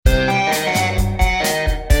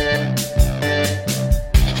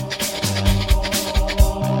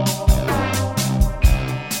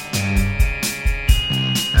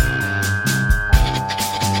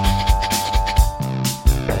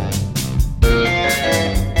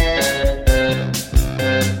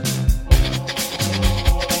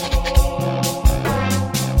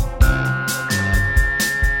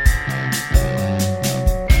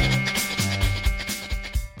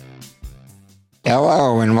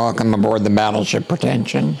welcome aboard the Battleship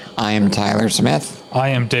Pretension. I am Tyler Smith. I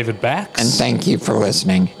am David Bax. And thank you for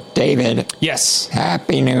listening. David. Yes.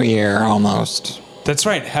 Happy New Year, almost. That's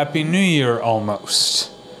right. Happy New Year, almost.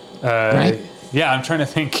 Right? Yeah, I'm trying to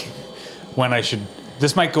think when I should...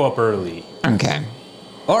 This might go up early. Okay.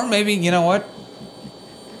 Or maybe, you know what?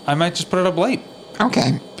 I might just put it up late.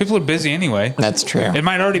 Okay. People are busy anyway. That's true. It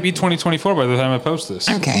might already be 2024 by the time I post this.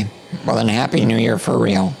 Okay. Well, then Happy New Year for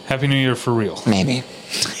real. Happy New Year for real. Maybe.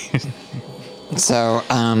 So,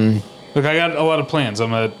 Look, I got a lot of plans.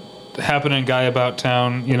 I'm a happening guy about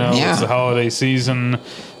town. You know, Yeah. It's the holiday season.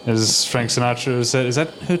 As Frank Sinatra said, is that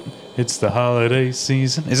who? It's the holiday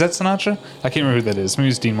season. Is that Sinatra? I can't remember who that is. Maybe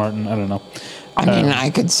it's Dean Martin. I don't know. I mean, I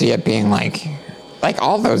could see it being like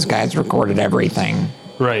all those guys recorded everything,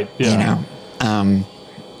 Right. Yeah. you know.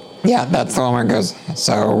 Yeah, that's the one where it goes,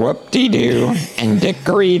 so whoop-de-doo and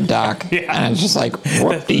dickory-dock. Yeah. And it's just like,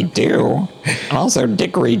 whoop-de-doo. And also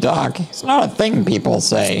dickory-dock. It's not a thing people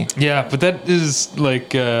say. Yeah, but that is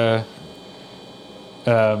like very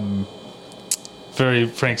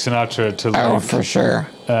Frank Sinatra to Oh, like for sure.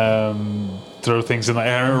 throw things in.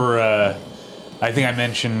 I remember. I think I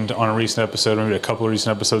mentioned on a recent episode, maybe a couple of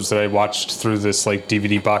recent episodes, that I watched through this like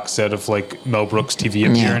DVD box set of like Mel Brooks TV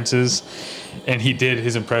appearances, and he did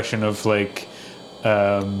his impression of like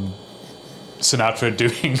Sinatra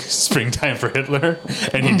doing "Springtime for Hitler,"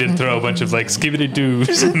 and he did throw a bunch of like skibbity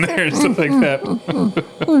doos in there and stuff like that.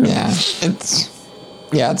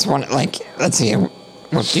 It's one, like, let's see,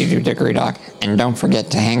 whoop-de-doo, dickory-dock, and don't forget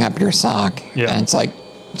to hang up your sock. Yeah. And it's like,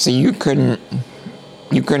 so you couldn't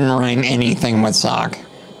rhyme anything with sock.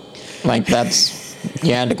 Like,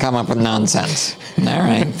 you had to come up with nonsense. All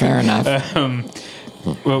right, fair enough.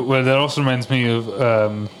 Well, that also reminds me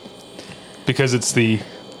of, because it's the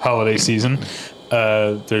holiday season,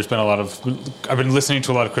 there's been I've been listening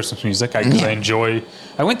to a lot of Christmas music. I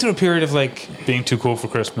went through a period of like being too cool for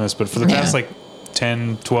Christmas, but for the past like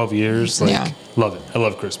 10, 12 years, love it. I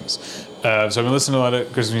love Christmas. So I've been listening to a lot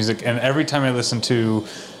of Christmas music, and every time I listen to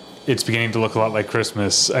It's Beginning to Look a Lot Like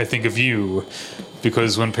Christmas, I think of you,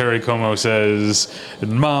 because when Perry Como says,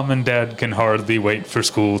 Mom and Dad can hardly wait for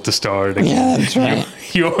school to start again. Yeah, that's right.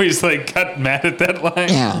 You always like got mad at that line.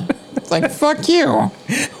 Yeah. It's like, fuck you.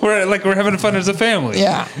 We're having fun as a family.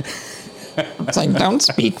 Yeah. It's like, don't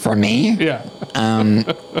speak for me. Yeah.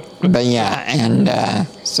 But yeah, and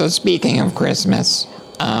so speaking of Christmas,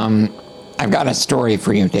 I've got a story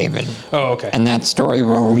for you, David. Oh, okay. And that story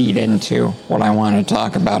will lead into what I want to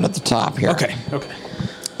talk about at the top here. Okay.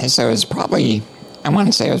 And so I want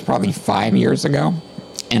to say it was probably 5 years ago,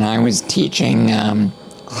 and I was teaching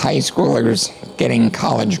high schoolers getting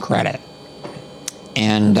college credit.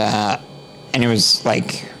 And it was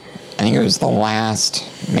like, I think it was the last,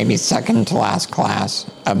 maybe second to last class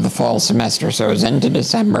of the fall semester. So it was into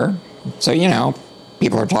December. So, you know,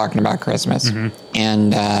 people are talking about Christmas. Mm-hmm.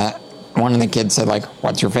 And one of the kids said, like,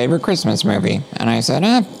 what's your favorite Christmas movie? And I said,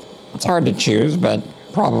 it's hard to choose, but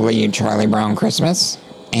probably Charlie Brown Christmas.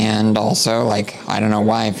 And also, like, I don't know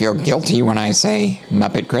why I feel guilty when I say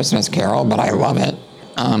Muppet Christmas Carol, but I love it.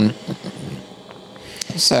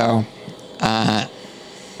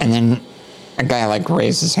 And then a guy, like,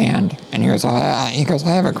 raised his hand, and he goes, I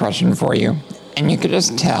have a question for you. And you could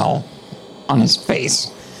just tell on his face.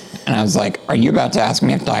 And I was like, are you about to ask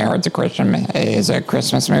me if Die Hard's is a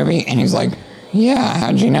Christmas movie? And he's like, yeah,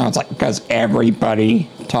 how'd you know? It's like, because everybody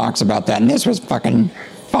talks about that. And this was fucking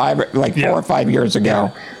 4 or 5 years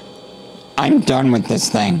ago. I'm done with this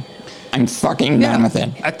thing. I'm fucking done with it.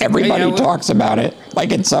 Everybody talks about it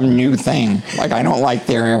like it's some new thing. Like, I don't like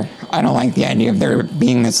the idea of there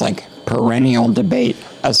being this, like, perennial debate,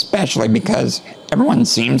 especially because everyone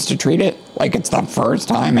seems to treat it like it's the first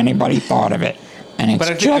time anybody thought of it. And it's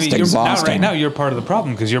exhausting. Right now, you're part of the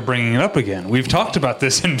problem because you're bringing it up again. We've talked about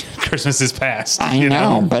this in Christmases past. I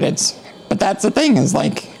know, but that's the thing is,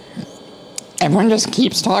 like, everyone just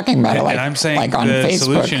keeps talking about it. Like, and I'm saying like on the Facebook,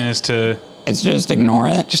 solution is it's just ignore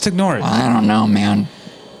it. Just ignore it. I don't know, man.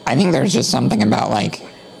 I think there's just something about, like,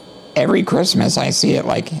 every Christmas I see it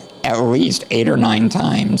like at least 8 or 9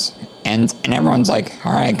 times, and everyone's like,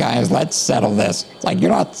 all right, guys, let's settle this. It's like,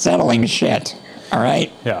 you're not settling shit. All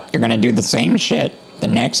right? Yeah. You're going to do the same shit the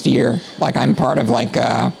next year. Like, I'm part of, like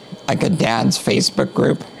a dad's Facebook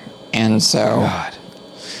group. And so God.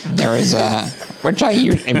 there is which I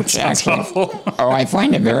use, which actually, awful. I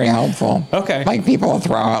find it very helpful. Okay. Like, people will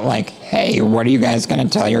throw out, like, hey, what are you guys going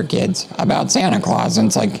to tell your kids about Santa Claus? And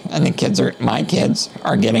it's like, and my kids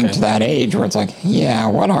are getting to that age where it's like, yeah,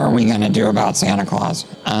 what are we going to do about Santa Claus?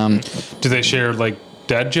 Do they share, like,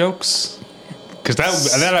 dad jokes? Because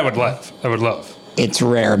that I would love. It's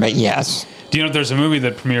rare, but yes. Do you know there's a movie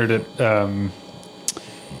that premiered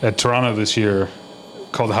at Toronto this year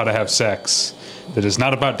called How to Have Sex that is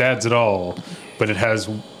not about dads at all, but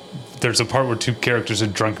there's a part where two characters are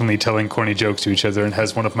drunkenly telling corny jokes to each other and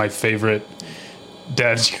has one of my favorite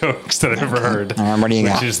dad jokes that I've ever heard. What do you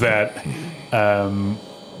got? Which is that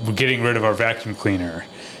we're getting rid of our vacuum cleaner.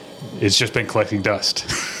 It's just been collecting dust.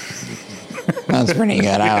 That's pretty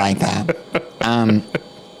good. I like that.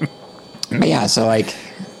 But yeah, so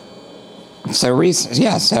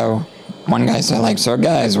one guy said, like, so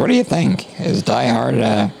guys, what do you think? Is Die Hard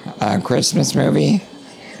a Christmas movie?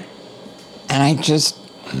 And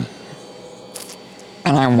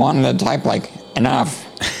I wanted to type, like, enough.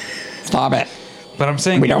 Stop it. But I'm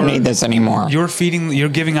saying we don't need this anymore. You're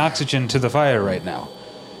giving oxygen to the fire right now.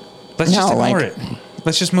 Let's just ignore it.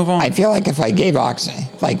 Let's just move on. I feel like if I gave oxygen,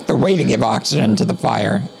 like the way to give oxygen to the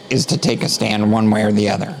fire is to take a stand one way or the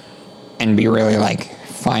other and be really like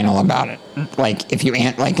final about it. Like if you,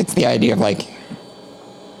 it's the idea of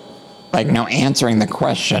answering the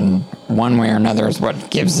question one way or another is what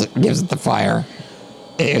gives it the fire,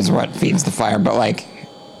 is what feeds the fire. But like,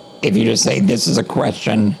 if you just say this is a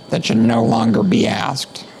question that should no longer be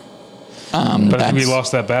asked. But I think we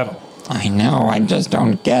lost that battle. I know, I just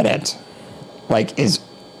don't get it. Like,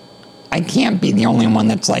 I can't be the only one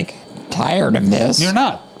that's, like, tired of this. You're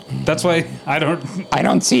not. That's why I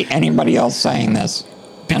don't see anybody else saying this.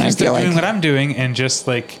 Because and I feel they're doing what I'm doing and just,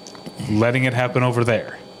 like, letting it happen over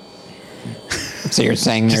there. So you're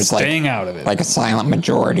saying there's, staying out of it. Like a silent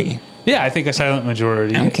majority. Yeah, I think a silent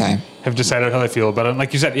majority have decided how they feel about it.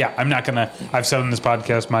 Like you said, yeah, I've said on this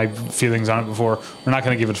podcast my feelings on it before. We're not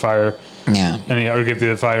going to give it fire. Yeah. Or give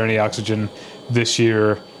the fire any oxygen this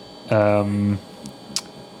year. I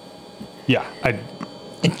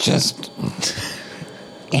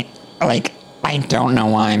don't know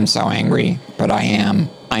why I'm so angry, but I am.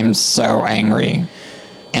 I'm so angry.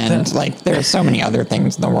 And, there's so many other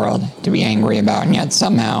things in the world to be angry about, and yet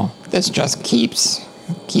somehow this just keeps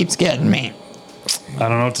getting me. I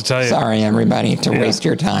don't know what to tell you. Sorry, everybody, to waste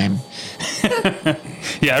your time.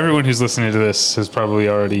 Yeah, everyone who's listening to this has probably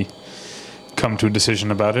already come to a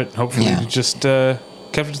decision about it. Hopefully, just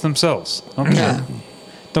kept it to themselves. Don't care. Yeah.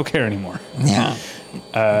 Don't care anymore. Yeah.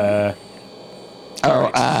 I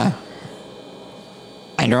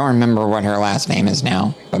don't remember what her last name is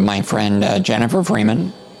now, but my friend Jennifer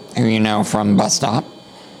Freeman, who you know from Bus Stop.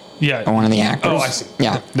 Yeah. One of the actors. Oh, I see.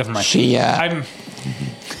 Yeah. Never mind.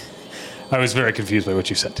 I was very confused by what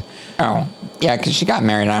you said. Oh, yeah, because she got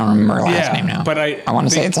married. I don't remember her last name now. But I want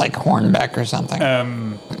to say it's like Hornbeck or something.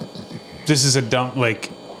 This is a dumb,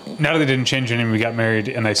 now that they didn't change her name, we got married,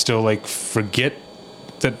 and I still, forget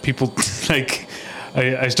that people,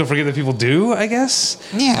 I still forget that people do, I guess?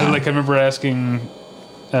 Yeah. I remember asking,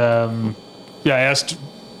 I asked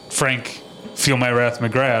Frank, Feel My Wrath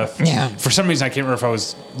McGrath. Yeah. For some reason, I can't remember if I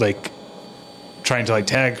was, trying to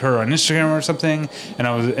tag her on Instagram or something, and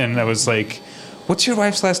I was like, "What's your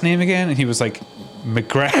wife's last name again?" And he was like,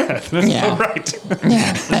 "McGrath." That's not right.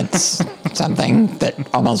 Yeah, that's something that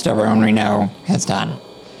almost everyone we know has done.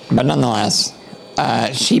 But nonetheless,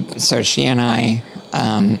 she and I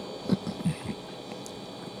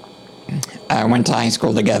went to high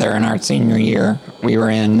school together in our senior year. We were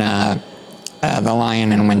in The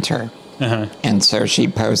Lion in Winter. Uh-huh. And so she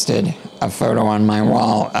posted a photo on my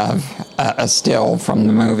wall of a still from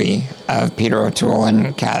the movie of Peter O'Toole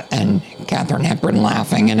and Katharine Hepburn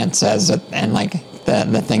laughing, and it says, the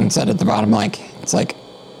thing said at the bottom, it's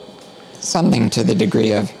something to the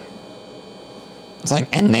degree of,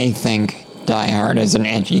 and they think Die Hard is an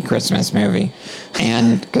edgy Christmas movie,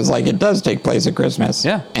 and because it does take place at Christmas,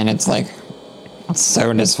 and it's so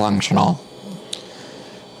dysfunctional.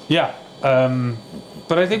 Yeah.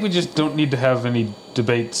 But I think we just don't need to have any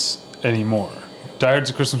debates anymore. Die Hard's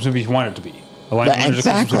a Christmas movie if you want it to be. A Lion in Winter's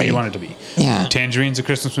a Christmas movie if you want it to be. Yeah. Tangerine's a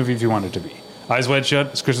Christmas movie if you want it to be. Eyes Wide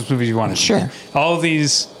Shut is a Christmas movie if you want it to be. Sure. All of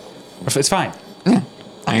these, it's fine. Yeah.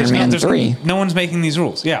 Iron Man 3. No one's making these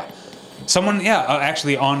rules. Yeah.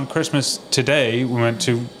 Actually on Christmas today, we went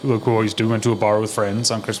to, like we always do, went to a bar with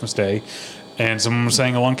friends on Christmas Day, and someone was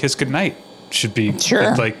saying A Long Kiss Goodnight should be,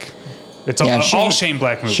 it's all Shane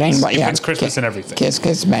Black movies. It's Christmas and everything. Kiss,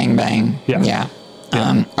 Kiss, Bang, Bang. Yeah.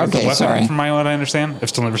 Okay, sorry. From what I understand, I've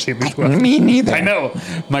still never seen these. Me neither. I know.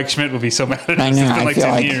 Mike Schmidt would be so mad at us. I know. It's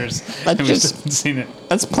been 10 years. Let's just haven't seen it.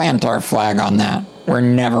 Let's plant our flag on that. We're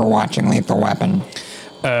never watching Lethal Weapon.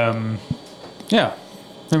 Yeah.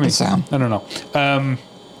 Maybe. So, I don't know.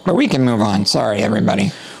 But we can move on. Sorry,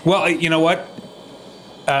 everybody. Well, you know what?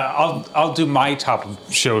 I'll do my top of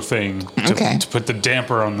show thing to put the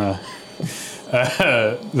damper on the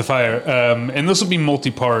fire, and this will be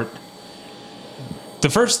multi-part. The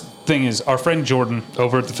first thing is our friend Jordan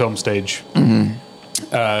over at the Film Stage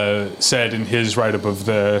said in his write-up of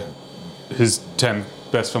his 10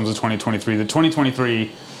 best films of 2023 that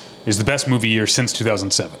 2023 is the best movie year since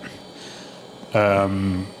 2007.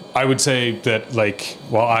 I would say that, like,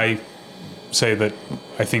 while I say that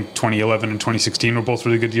I think 2011 and 2016 were both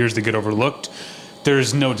really good years that get overlooked,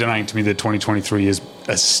 there's no denying to me that 2023 is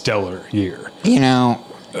a stellar year. You know,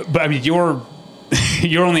 But I mean, you're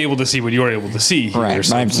only able to see what you're able to see here. right?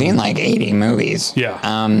 But I've seen like 80 movies.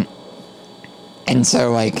 Yeah. And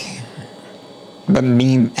so, like, but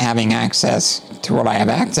me having access to what I have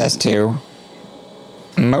access to,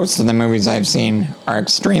 most of the movies I've seen are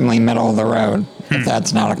extremely middle of the road, if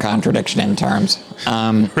that's not a contradiction in terms.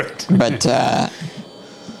 Right. But,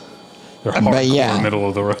 They're hardcore but yeah. middle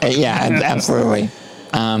of the road. Yeah, absolutely.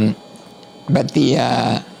 But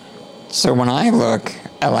so when I look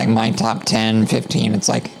at like my top 10, 15, it's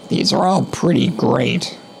like, these are all pretty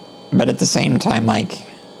great. But at the same time, like,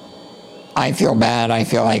 I feel bad. I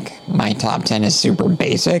feel like my top 10 is super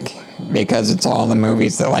basic because it's all the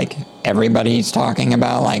movies that like everybody's talking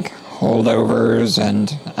about, like Holdovers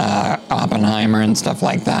and Oppenheimer and stuff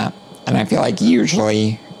like that. And I feel like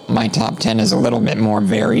usually my top 10 is a little bit more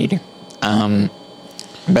varied.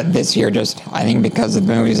 But this year, just, I think because of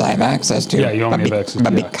the movies I have access to. Yeah, you only have access to,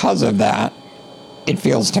 But yeah. because of that, it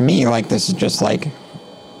feels to me like this is just like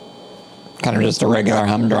kind of just a regular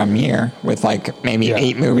humdrum year with like maybe Yeah.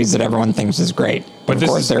 8 movies that everyone thinks is great. But of this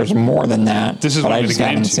course, is- there's more than that. This is but what I I'm just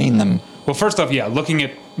gonna get haven't into. seen them. Well, first off, yeah, looking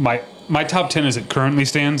at my top 10 as it currently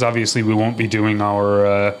stands, obviously we won't be doing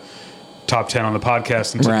our top 10 on the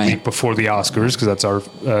podcast until Right. the week before the Oscars, because that's our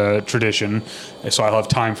tradition. So I'll have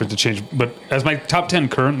time for it to change. But as my top 10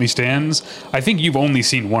 currently stands, I think you've only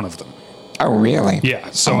seen one of them. Oh, really? Yeah.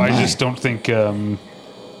 So Oh, I my. just don't think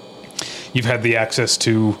you've had the access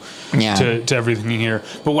to Yeah. to everything here.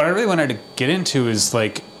 But what I really wanted to get into is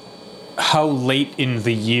like how late in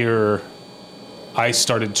the year I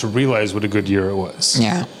started to realize what a good year it was.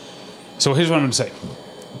 Yeah. So here's what I'm going to say.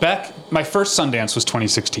 My first Sundance was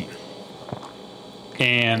 2016.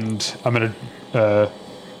 And I'm going to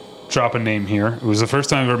drop a name here. It was the first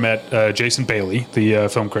time I ever met Jason Bailey, the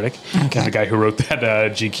film critic, Okay. and the guy who wrote that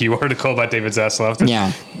GQ article about David Zaslav to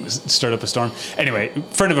Yeah. start up a storm. Anyway,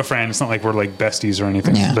 friend of a friend. It's not like we're like besties or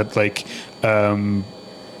anything, Yeah. but like,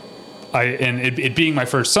 it being my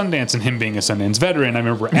first Sundance and him being a Sundance veteran, I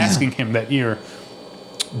remember asking him that year,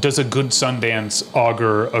 does a good Sundance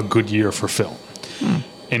augur a good year for film?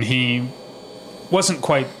 And he wasn't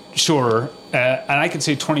quite sure. And I could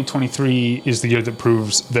say 2023 is the year that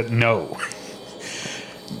proves that no.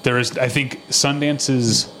 There is, I think,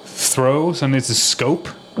 Sundance's scope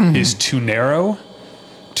is too narrow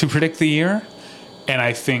to predict the year. And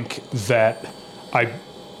I think that I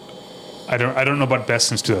don't know about best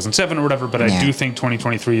since 2007 or whatever, but I Yeah. do think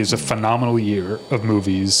 2023 is a phenomenal year of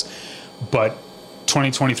movies. But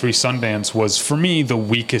 2023 Sundance was, for me, the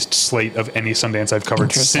weakest slate of any Sundance I've covered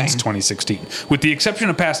Interesting. since 2016. With the exception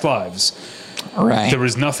of Past Lives, Right. there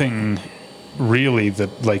was nothing really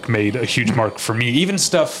that like made a huge mark for me. Even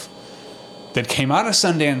stuff that came out of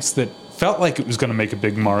Sundance that felt like it was going to make a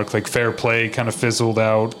big mark, like Fair Play kind of fizzled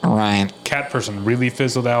out. Right. Cat Person really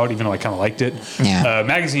fizzled out, even though I kind of liked it. Yeah.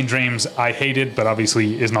 Magazine Dreams I hated, but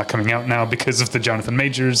obviously is not coming out now because of the Jonathan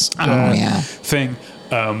Majors thing.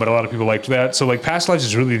 But a lot of people liked that. So like Past Lives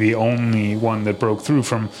is really the only one that broke through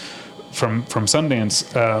from Sundance.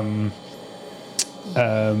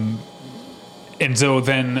 And so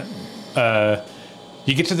then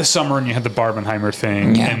you get to the summer and you had the Barbenheimer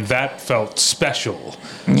thing, Yeah. and that felt special.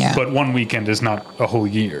 Yeah. But one weekend is not a whole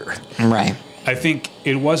year. Right. I think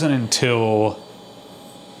it wasn't until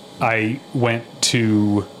I went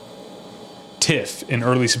to TIFF in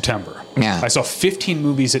early September. Yeah. I saw 15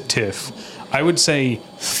 movies at TIFF. I would say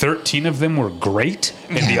 13 of them were great,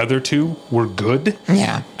 and the Yeah. other 2 were good.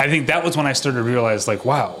 Yeah. I think that was when I started to realize, like,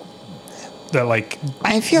 wow, that like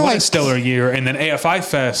I feel what like a stellar year. And then AFI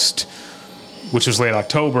Fest, which was late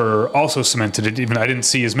October, also cemented it. Even I didn't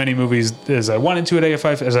see as many movies as I wanted to at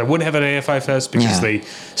AFI as I would have at AFI Fest because Yeah. they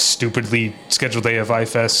stupidly scheduled AFI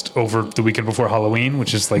Fest over the weekend before Halloween,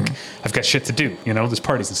 which is like I've got shit to do, you know, there's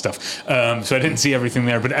parties and stuff. So I didn't see everything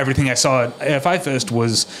there, but everything I saw at AFI Fest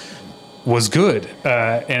was good.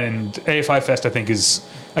 And AFI Fest, I think, is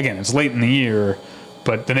again, it's late in the year,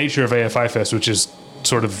 but the nature of AFI Fest, which is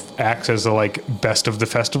sort of acts as the like best of the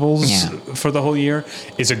festivals Yeah. for the whole year,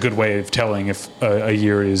 is a good way of telling if a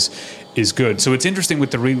year is good. So it's interesting with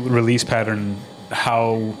the release pattern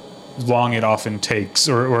how long it often takes,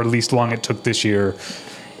 or at least long it took this year,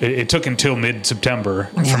 it took until mid-September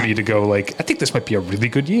for me to go like, I think this might be a really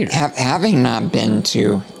good year. Having not been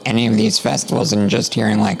to any of these festivals and just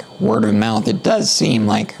hearing like word of mouth, it does seem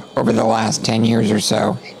like over the last 10 years or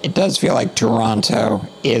so, it does feel like Toronto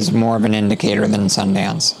is more of an indicator than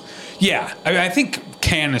Sundance. Yeah, I think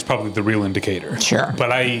Cannes is probably the real indicator. Sure.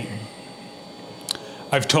 But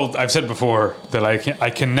I've said before that I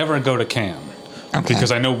can never go to Cannes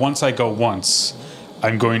because I know once I go once,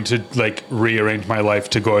 I'm going to like rearrange my life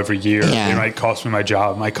to go every year. Yeah. It might cost me my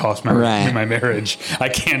job, it might cost my my marriage. I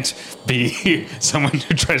can't be someone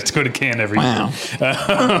who tries to go to Cannes every year.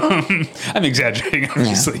 I'm exaggerating,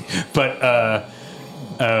 obviously, but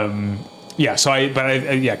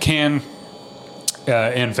Cannes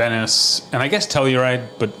and Venice, and I guess Telluride.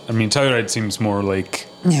 But I mean, Telluride seems more like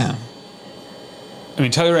I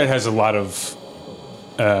mean, Telluride has a lot of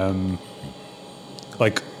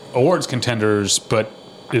like awards contenders, but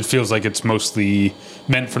it feels like it's mostly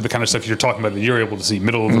meant for the kind of stuff you're talking about that you're able to see,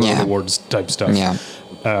 middle of the road awards type stuff. Yeah.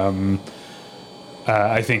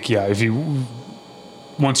 I think if you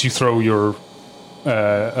once you throw your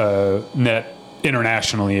net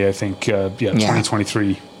internationally, I think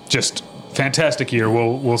 2023 just fantastic year.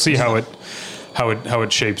 We'll see how it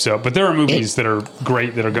shapes up. But there are movies that are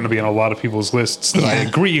great that are going to be on a lot of people's lists that I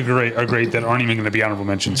agree are great that aren't even going to be honorable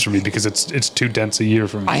mentions for me because it's too dense a year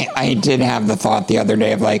for me. I did have the thought the other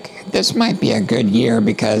day of like, this might be a good year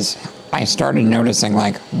because I started noticing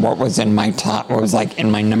like what was in my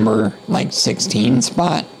number like 16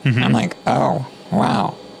 spot. Mm-hmm. I'm like, oh,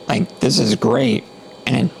 wow. Like this is great.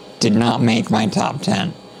 And it did not make my top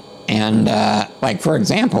 10. And like, for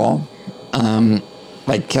example,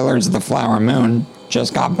 like Killers of the Flower Moon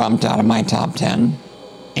just got bumped out of my top 10,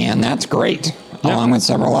 and that's great, along with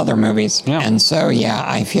several other movies. Yeah. And so,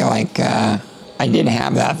 I feel like I did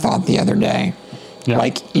have that thought the other day. Yeah.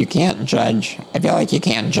 Like, you can't judge, I feel like you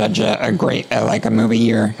can't judge a great, like a movie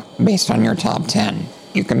year based on your top 10.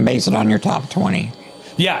 You can base it on your top 20.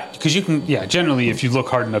 Yeah, because you can, generally, if you look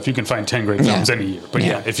hard enough, you can find 10 great films any year. But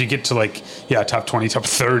if you get to like, top 20, top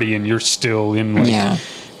 30, and you're still in like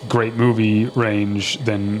great movie range,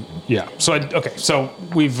 then so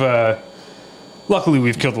we've luckily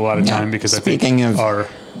we've killed a lot of time because speaking of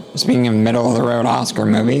middle of the road Oscar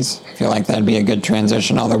movies, I feel like that'd be a good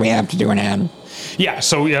transition, although we have to do an ad.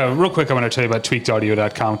 So real quick, I want to tell you about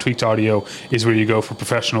tweakedaudio.com. Tweaked Audio is where you go for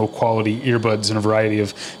professional quality earbuds in a variety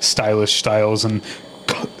of stylish styles and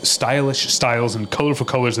colorful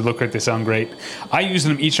colors. They look great, they sound great. I use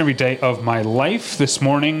them each and every day of my life. This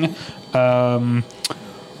morning,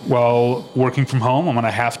 while working from home, I'm on a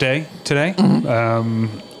half day today. Mm-hmm.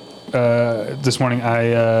 This morning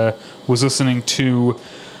I was listening to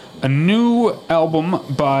a new album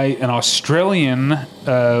by an Australian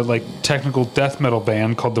like technical death metal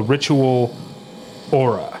band called The Ritual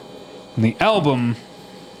Aura. And the album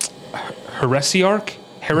Heresiarch?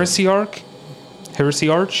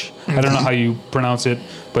 I don't know how you pronounce it,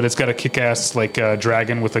 but it's got a kick-ass like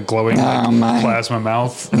dragon with a glowing plasma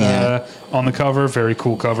mouth on the cover. Very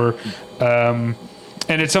cool cover. And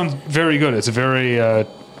it sounds very good. It's a very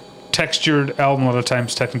textured album. A lot of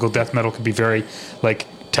times technical death metal can be very like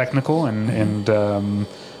technical and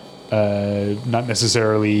not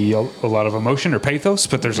necessarily a lot of emotion or pathos,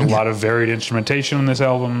 but there's a lot of varied instrumentation on this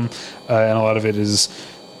album, and a lot of it is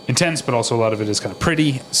intense, but also a lot of it is kind of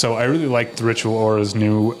pretty. So I really like The Ritual Aura's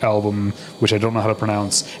new album, which I don't know how to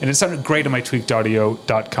pronounce, and it sounded great on my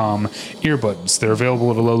tweakedaudio.com earbuds. They're available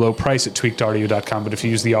at a low price at tweakedaudio.com, but if you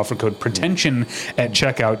use the offer code PRETENSION at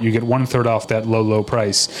checkout, you get 1/3 off that low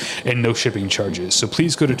price and no shipping charges. So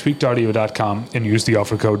please go to tweakedaudio.com and use the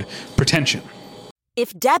offer code PRETENSION.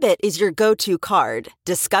 If debit is your go-to card,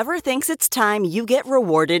 Discover thinks it's time you get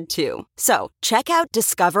rewarded too. So, check out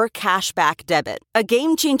Discover Cashback Debit, a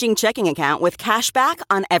game-changing checking account with cashback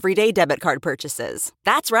on everyday debit card purchases.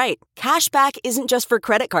 That's right. Cashback isn't just for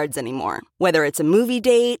credit cards anymore. Whether it's a movie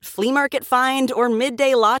date, flea market find, or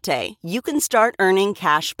midday latte, you can start earning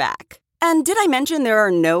cash back. And did I mention there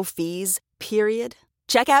are no fees, period?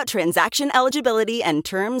 Check out transaction eligibility and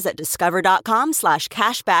terms at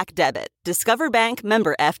discover.com/cashbackdebit. Discover Bank,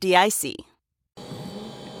 member FDIC.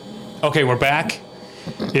 Okay, we're back.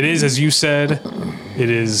 It is, as you said, it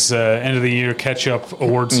is end of the year catch-up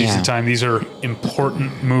award season time. These are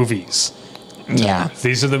important movies. Yeah.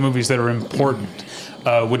 These are the movies that are important,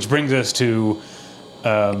 which brings us to,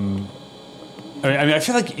 I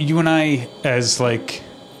feel like you and I, as like,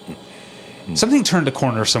 something turned a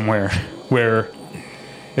corner somewhere where,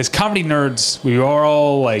 as comedy nerds, we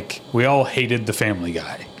all hated the Family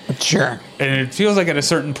Guy. Sure. And it feels like at a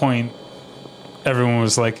certain point, everyone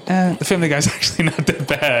was like, the Family Guy's actually not that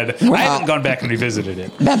bad. I haven't gone back and revisited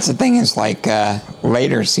it. That's the thing is, like,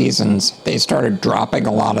 later seasons, they started dropping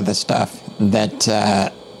a lot of the stuff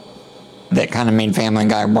that kind of made Family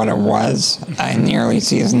Guy what it was in the early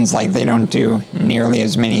seasons. Like, they don't do nearly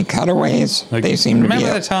as many cutaways. Like, they seem to be...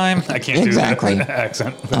 remember the time? I can't exactly. do that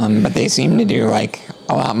accent. But they seem to do, like,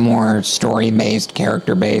 a lot more story-based,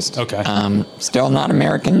 character-based. Okay. Still not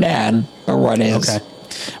American Dad, but what is? Okay.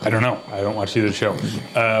 I don't know. I don't watch either show.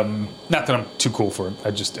 Not that I'm too cool for it.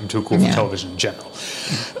 I just am too cool for television in general.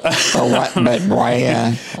 But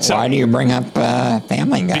why do you bring up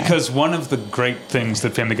Family Guy? Because one of the great things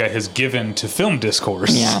that Family Guy has given to film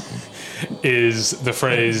discourse is the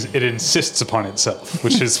phrase, it insists upon itself,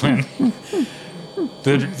 which is when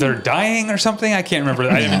they're dying or something. I can't remember.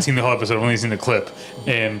 I haven't seen the whole episode. I've only seen the clip.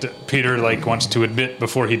 And Peter, like, wants to admit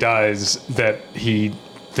before he dies that he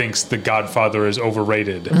thinks The Godfather is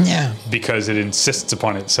overrated because it insists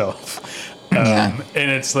upon itself. And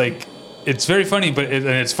it's like, it's very funny, and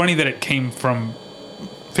it's funny that it came from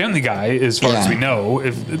Family Guy, as far as we know.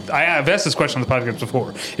 I've asked this question on the podcast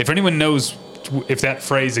before. If anyone knows if that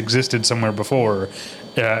phrase existed somewhere before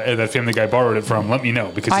that Family Guy borrowed it from, let me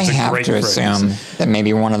know, because it's a great phrase. I have to assume that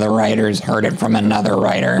maybe one of the writers heard it from another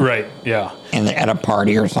writer. Right, yeah. At a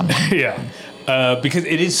party or something. Because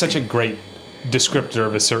it is such a great descriptor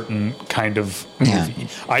of a certain kind of movie.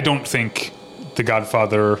 I don't think The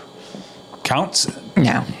Godfather counts.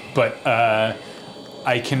 No. But I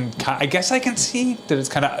guess I can see that it's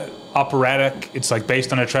kind of operatic. It's like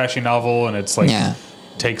based on a trashy novel, and it's like it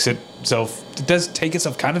does take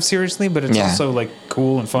itself kind of seriously, but it's also like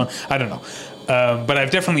cool and fun. I don't know. But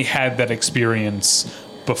I've definitely had that experience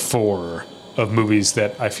before of movies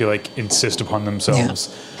that I feel like insist upon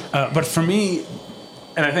themselves. But for me,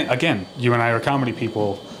 and I think, again, you and I are comedy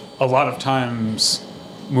people, a lot of times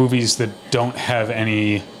movies that don't have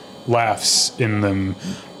any laughs in them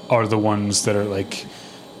are the ones that are like,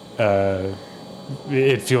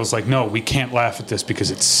 it feels like, no, we can't laugh at this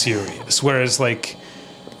because it's serious. Whereas, like,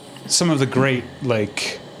 some of the great,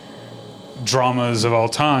 like, dramas of all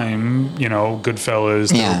time, you know, Goodfellas,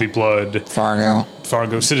 There Will Be Blood,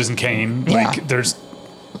 Fargo, Citizen Kane, like, there's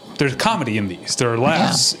comedy in these. There are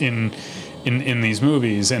laughs in these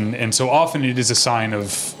movies, and so often it is a sign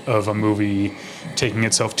of a movie taking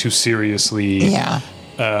itself too seriously.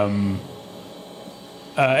 But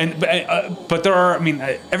there are, I mean,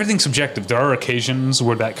 everything's subjective. There are occasions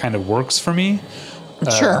where that kind of works for me.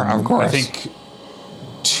 Sure, of course. I think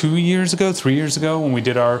 3 years ago, when we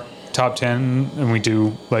did our top 10 and we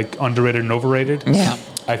do like underrated and overrated.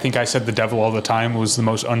 I think I said The Devil All the Time was the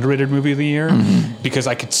most underrated movie of the year because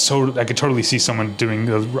I could totally see someone doing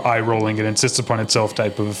the eye rolling and insists upon itself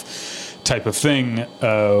type of thing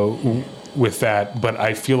with that. But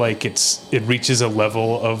I feel like it reaches a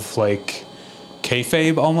level of like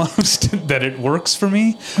kayfabe almost that it works for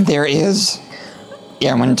me. There is,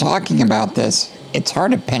 when talking about this, it's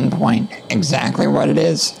hard to pinpoint exactly what it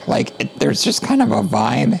is. Like, there's just kind of a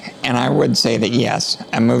vibe. And I would say that, yes,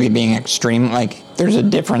 a movie being extreme, like, there's a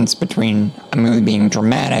difference between a movie being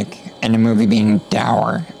dramatic and a movie being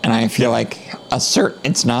dour. And I feel like this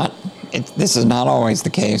is not always the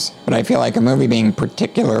case, but I feel like a movie being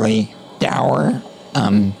particularly dour,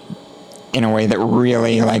 in a way that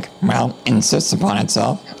really, like, insists upon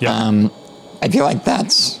itself. I feel like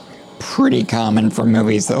that's pretty common for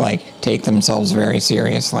movies that, like, take themselves very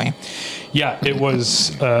seriously. Yeah, it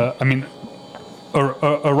was, I mean,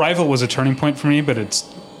 Arrival was a turning point for me, but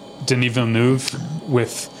it's Denis Villeneuve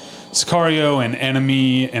with Sicario and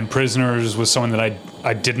Enemy and Prisoners was someone that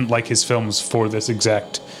I didn't like his films for this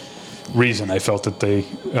exact reason. I felt that they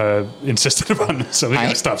insisted upon it, so we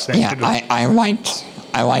gotta stop saying it.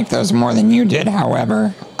 I liked those more than you did,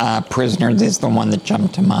 however. Prisoners is the one that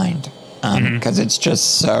jumped to mind. Because it's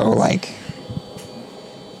just so, like,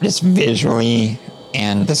 just visually,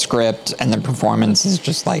 and the script and the performance is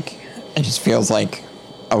just like, it just feels like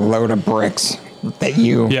a load of bricks that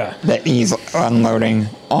he's unloading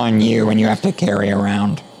on you and you have to carry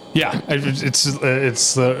around. It's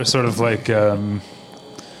sort of like, I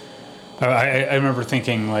remember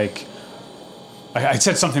thinking, like, I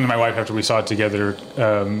said something to my wife after we saw it together.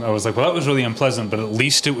 I was like, well, that was really unpleasant, but at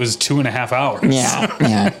least it was 2.5 hours.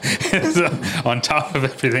 Yeah. On top of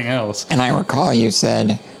everything else. And I recall you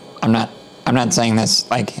said, I'm not saying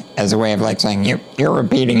this, like, as a way of, like, saying you're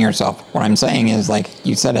repeating yourself. What I'm saying is, like,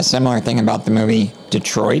 you said a similar thing about the movie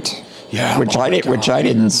Detroit. Yeah. Which I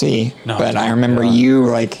didn't see. No, but I remember you,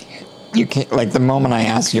 like, the moment I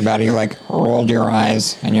asked you about it, you, like, rolled your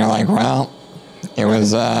eyes, and you're like, well, it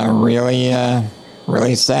was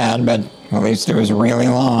really sad, but at least it was really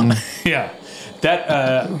long. Yeah.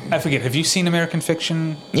 I forget. Have you seen American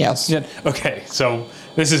Fiction? Yes. Yet? Okay, so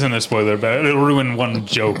this isn't a spoiler, but it'll ruin one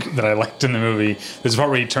joke that I liked in the movie. There's a part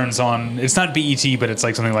where he turns on. It's not BET, but it's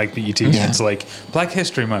like something like BET. Yeah. It's like Black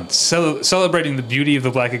History Month, celebrating the beauty of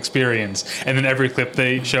the Black experience, and then every clip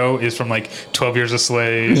they show is from like 12 Years a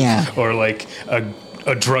Slave, or like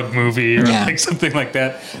a drug movie, or like something like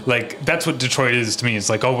that. Like that's what Detroit is to me. It's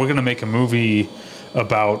like, oh, we're gonna make a movie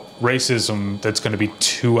about racism that's going to be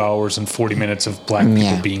 2 hours and 40 minutes of black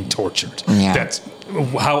people being tortured. Yeah. That's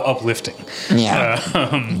how uplifting. Yeah.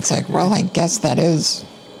 It's like, well, I guess that is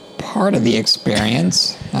part of the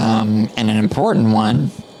experience, and an important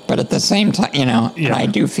one, but at the same time, and I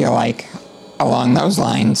do feel like along those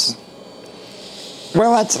lines,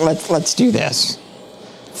 well, let's do this.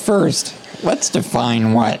 First, let's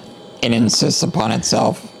define what it insists upon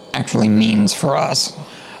itself actually means for us.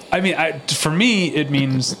 I mean, for me, it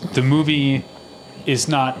means the movie is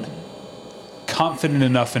not confident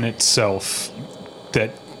enough in itself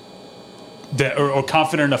or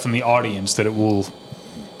confident enough in the audience that it will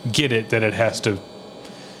get it, that it has to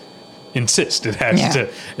insist. It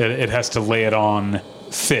has to lay it on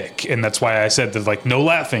thick, and that's why I said that, like, no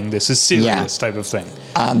laughing. This is serious type of thing.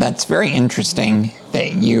 That's very interesting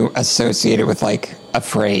that you associate it with like a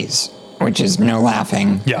phrase, which is no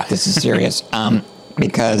laughing. Yeah, this is serious.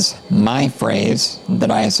 Because my phrase that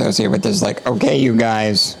I associate with is like, okay, you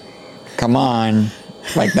guys, come on,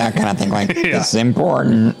 like that kind of thing. Like, this is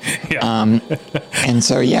important. And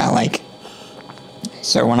so,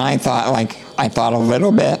 so when I thought a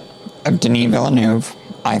little bit of Denis Villeneuve.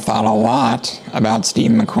 I thought a lot about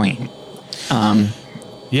Steve McQueen.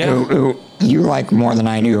 Who you like more than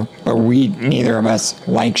I do, but neither of us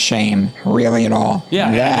like Shame really at all. Yeah,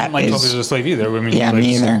 I didn't like 12 Years a Slave either. I mean,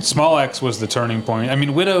 me either. Small X was the turning point. I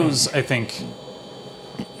mean, Widows, I think,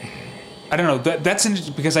 I don't know, that's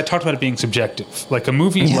interesting because I talked about it being subjective. Like a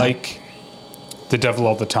movie like The Devil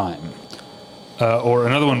All the Time, or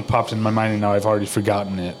another one popped in my mind and now I've already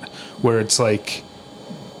forgotten it, where it's like,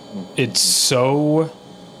 it's so,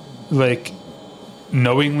 like,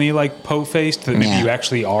 knowingly like po-faced that maybe you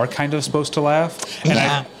actually are kind of supposed to laugh.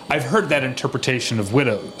 And I've heard that interpretation of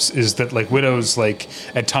Widows is that like Widows like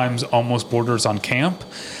at times almost borders on camp.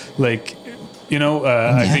 Like,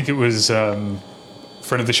 I think it was friend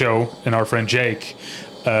of the show and our friend Jake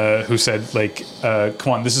who said like,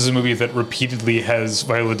 come on, this is a movie that repeatedly has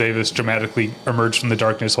Viola Davis dramatically emerge from the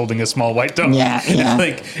darkness holding a small white dog.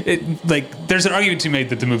 Like there's an argument to be made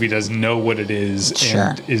that the movie does know what it is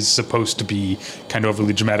and is supposed to be kind of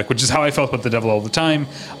overly dramatic, which is how I felt about The Devil All the Time.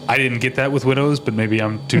 I didn't get that with Widows, but maybe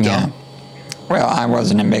I'm too dumb. Well, I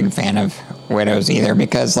wasn't a big fan of Widows either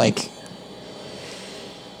because, like,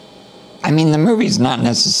 I mean, the movie's not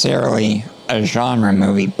necessarily a genre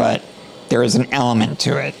movie, but there is an element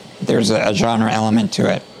to it. There's a genre element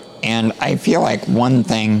to it. And I feel like one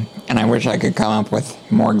thing, and I wish I could come up with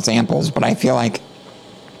more examples, but I feel like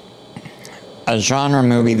a genre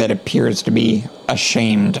movie that appears to be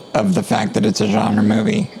ashamed of the fact that it's a genre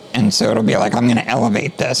movie. And so it'll be like, I'm going to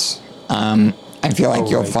elevate this. I feel like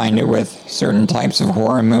you'll find it with certain types of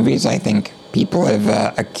horror movies. I think people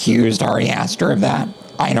have accused Ari Aster of that.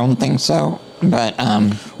 I don't think so. But,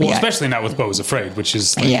 especially not with Beau is Afraid, which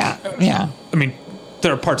is like, I mean,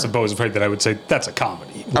 there are parts of Beau is Afraid that I would say that's a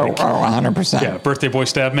comedy. Like, 100%. Yeah, Birthday Boy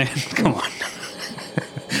Stab Man, come on.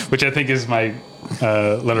 Which I think is my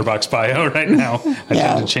Letterboxd bio right now. I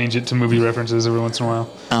tend to change it to movie references every once in a while.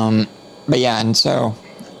 And so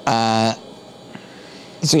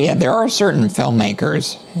there are certain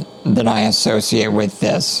filmmakers that I associate with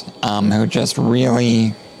this who just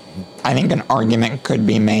really, I think an argument could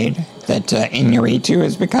be made that Iñárritu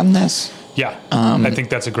has become this. Yeah, I think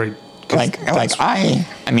that's a great...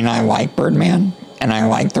 I like Birdman, and I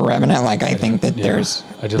like The Revenant. Like, I think that there's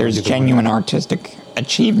genuine artistic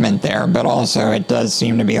achievement there, but also it does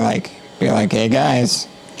seem to be like, hey guys,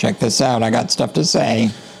 check this out, I got stuff to say.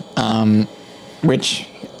 Which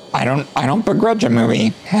I don't begrudge a movie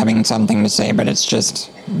having something to say, but it's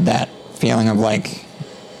just that feeling of like,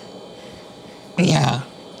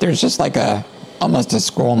 there's just like almost a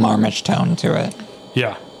school marmish tone to it.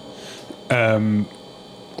 Yeah. And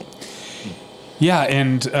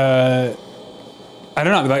I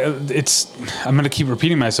don't know, like I'm going to keep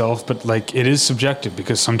repeating myself, but like it is subjective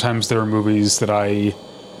because sometimes there are movies that I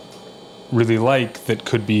really like that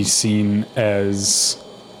could be seen as,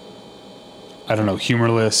 I don't know,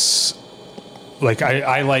 humorless. Like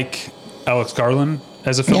I like Alex Garland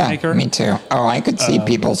as a filmmaker. Yeah, me too. Oh, I could see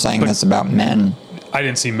people saying this about Men. I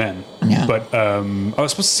didn't see Men, But I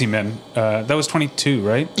was supposed to see Men. That was 22,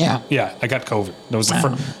 right? Yeah. Yeah, I got COVID. That was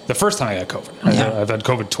the first time I got COVID. I've had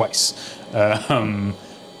COVID twice.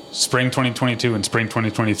 Spring 2022 and spring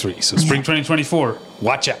 2023. So spring 2024,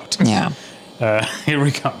 watch out. Yeah. Here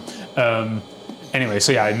we come. Anyway,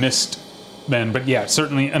 so yeah, I missed Men, but yeah,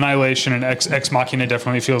 certainly Annihilation and Ex Machina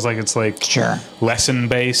definitely feels like it's like Sure. lesson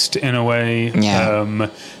based in a way. Yeah.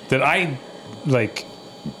 That I like.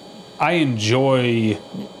 I enjoy.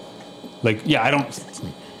 Like, yeah, I don't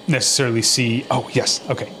necessarily see. Oh yes,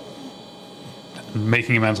 okay. I'm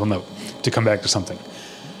making a mental note to come back to something.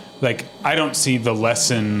 Like, I don't see the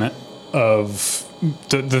lesson of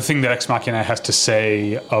the thing that Ex Machina has to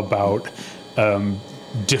say about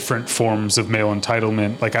different forms of male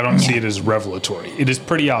entitlement. Like, I don't see it as revelatory. It is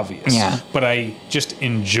pretty obvious. Yeah. But I just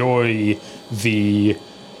enjoy the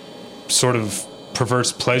sort of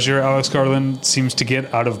perverse pleasure Alex Garland seems to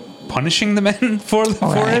get out of punishing the men for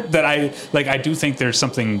it. That I do think there's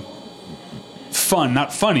something fun,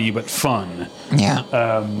 not funny, but fun. Yeah.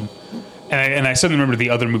 And I suddenly remember the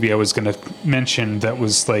other movie I was going to mention that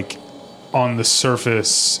was like on the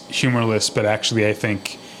surface humorless, but actually I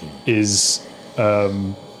think is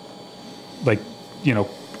like, you know,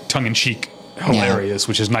 tongue-in-cheek hilarious,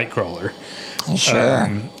 which is Nightcrawler. Sure.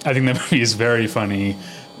 I think that movie is very funny,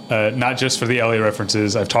 not just for the LA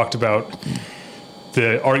references. I've talked about you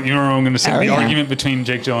know what I'm going to say, argument between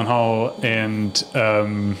Jake Gyllenhaal and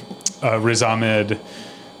Riz Ahmed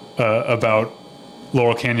about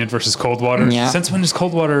Laurel Canyon versus Coldwater. Yeah. Since when is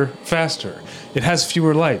Coldwater faster? It has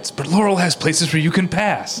fewer lights, but Laurel has places where you can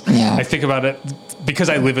pass. Yeah. I think about it because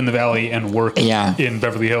I live in the Valley and work in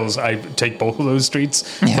Beverly Hills. I take both of those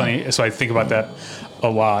streets plenty, so I think about that a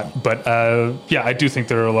lot. But I do think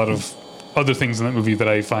there are a lot of other things in that movie that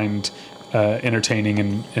I find entertaining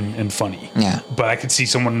and funny. Yeah. But I could see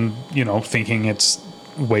someone, you know, thinking it's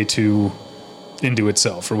way too into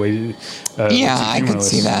itself or way I could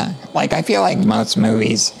see that. Like, I feel like most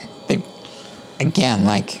movies, again,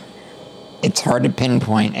 like, it's hard to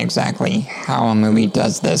pinpoint exactly how a movie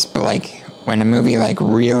does this, but like when a movie like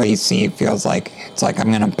really feels like it's like,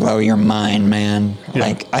 I'm gonna blow your mind, man.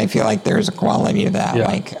 Like, I feel like there's a quality to that.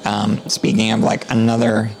 Like, speaking of like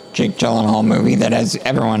another Jake Gyllenhaal movie that, as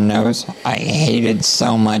everyone knows, I hated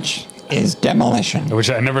so much, is Demolition. Which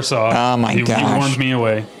I never saw. Oh my gosh. He warned me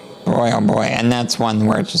away. Boy, oh boy. And that's one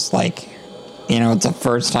where it's just like, you know, it's a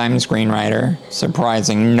first-time screenwriter,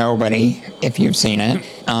 surprising nobody if you've seen it.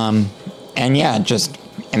 And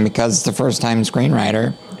because it's the first-time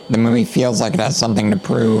screenwriter, the movie feels like it has something to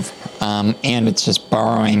prove. And it's just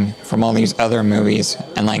borrowing from all these other movies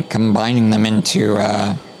and like combining them into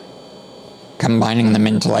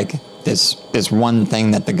like this one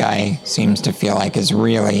thing that the guy seems to feel like is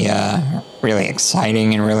really really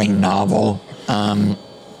exciting and really novel.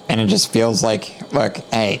 And it just feels like, look,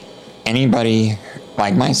 hey, anybody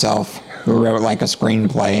like myself who wrote like a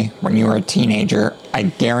screenplay when you were a teenager, I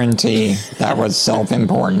guarantee that was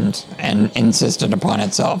self-important and insisted upon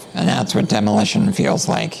itself. And that's what Demolition feels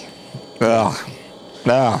like. Ugh.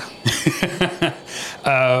 Well,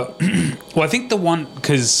 I think the one,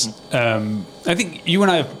 because I think you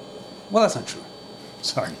and I, well, that's not true.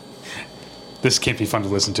 Sorry. This can't be fun to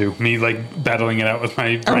listen to. Me, like, battling it out with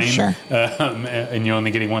my brain. Sure. And you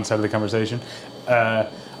only getting one side of the conversation. I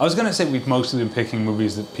was going to say we've mostly been picking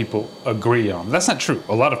movies that people agree on. That's not true.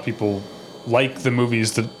 A lot of people like the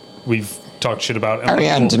movies that we've talked shit about.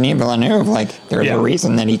 And Denis Villeneuve, like, there's a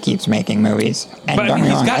reason that he keeps making movies. And but, don't get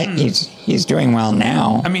me wrong, he's doing well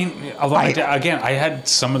now. I mean, although I had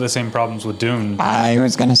some of the same problems with Dune. I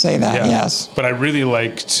was going to say that, yes. But I really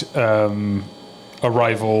liked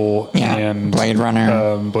Arrival and Blade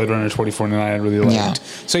Runner. Blade Runner 2049 I really liked. Yeah.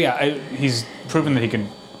 So he's proven that he can,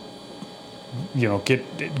 you know,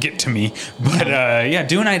 get to me. But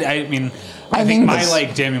Dune, I mean, I think my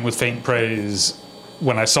like damning with faint praise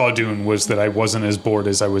when I saw Dune was that I wasn't as bored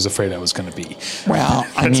as I was afraid I was going to be. Well,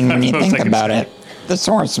 I mean, when you think about it, the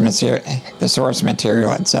source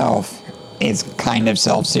material itself is kind of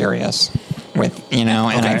self-serious with, you know,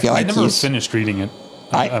 and I feel like I never finished reading it.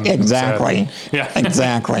 Exactly. Yeah.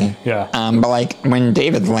 Exactly. Yeah. But like when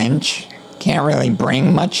David Lynch can't really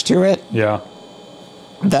bring much to it. Yeah.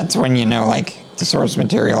 That's when, you know, like the source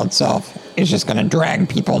material itself is just going to drag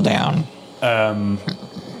people down.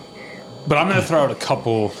 But I'm going to throw out a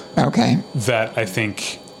couple. Okay. That I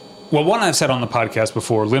think. Well, one I've said on the podcast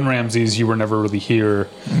before, Lynn Ramsey's "You Were Never Really Here"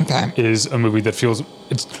 is a movie that feels.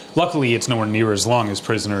 Luckily it's nowhere near as long as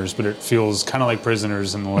Prisoners, but it feels kind of like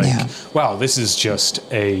Prisoners, and like, wow, this is just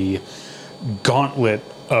a gauntlet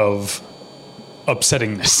of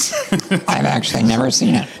upsettingness. I've actually never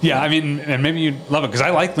seen it. Yeah, I mean, and maybe you'd love it because I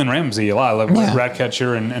like Lynn Ramsey a lot. I love Yeah.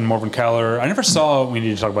 Ratcatcher and Morven Caller. I never saw. We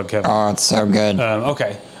need to talk about Kevin. Oh, it's so good.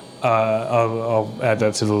 Okay. I'll add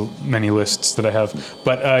that to the many lists that I have.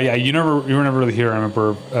 But yeah, you were never really here. I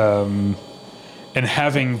remember, and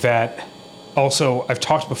having that. Also, I've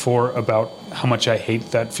talked before about how much I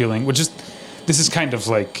hate that feeling, which is, this is kind of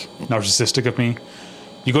like narcissistic of me.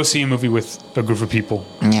 You go see a movie with a group of people,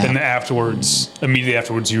 Yeah. and immediately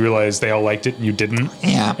afterwards, you realize they all liked it and you didn't.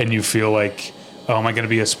 Yeah. And you feel like, oh, am I going to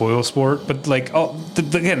be a spoil sport? But like,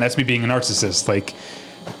 again, that's me being a narcissist. Like,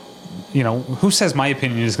 you know, who says my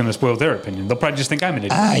opinion is going to spoil their opinion? They'll probably just think I'm an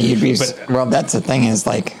idiot. Well, that's the thing is,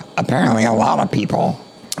 like, apparently a lot of people,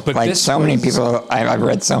 But like, this many was- people, I've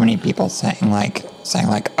read so many people saying,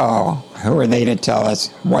 oh, who are they to tell us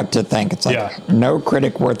what to think? It's like, Yeah. no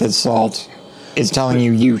critic worth his salt is telling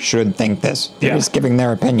you should think this. They're Yeah. just giving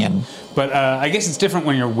their opinion. But I guess it's different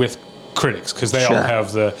when you're with critics because they all Sure.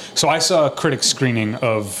 have So I saw a critic screening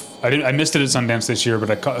of. I missed it at Sundance this year,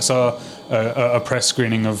 but I saw a press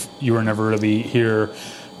screening of You Were Never Really Here.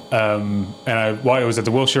 And I was at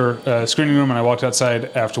the Wilshire screening room, and I walked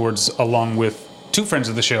outside afterwards along with two friends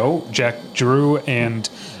of the show, Jack Giroux and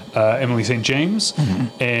Emily St. James,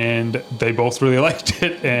 and they both really liked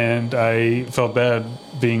it, and I felt bad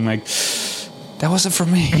being like, that wasn't for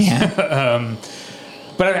me. Yeah.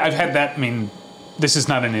 But I've had that. I mean, this is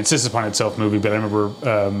not an insist upon itself movie, but I remember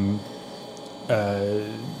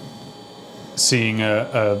seeing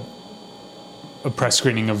a press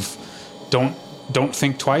screening of Don't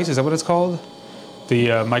Think Twice. Is that what it's called?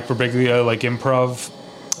 The Mike Birbiglia like improv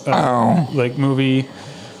like movie.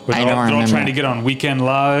 Where I they're don't all remember. trying to get on Weekend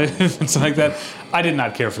Live and stuff like that. I did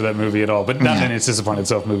not care for that movie at all, but not Yeah. an insist upon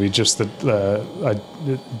itself movie. Just that I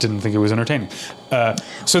didn't think it was entertaining.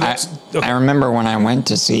 So that's okay. I remember when I went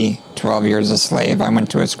to see 12 Years a Slave, I went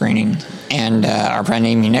to a screening, and our friend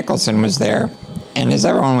Amy Nicholson was there, and as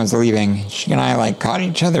everyone was leaving, she and I, like, caught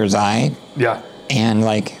each other's eye Yeah. and,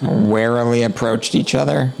 like, warily approached each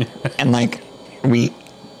other, and, like, we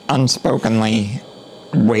unspokenly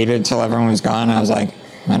waited till everyone was gone. I was like,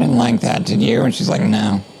 I didn't like that, did you? And she's like,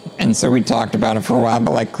 no. And so we talked about it for a while,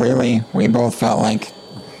 but, like, clearly we both felt like,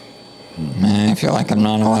 man, I feel like I'm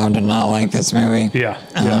not allowed to not like this movie. Yeah.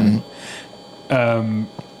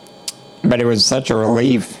 But it was such a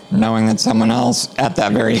relief knowing that someone else at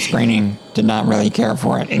that very screening did not really care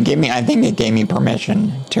for it. I think it gave me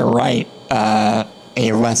permission to write a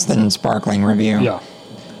less than sparkling review. Yeah.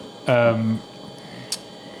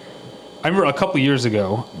 I remember a couple years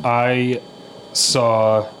ago, I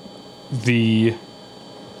saw I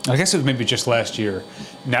guess it was maybe just last year.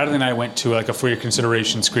 Natalie and I went to like a for your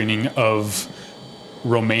consideration screening of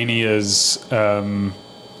Romania's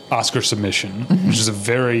Oscar submission, which is a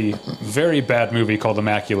very, very bad movie called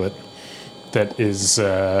Immaculate. That is,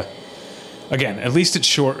 again, at least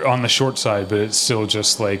it's on the short side, but it's still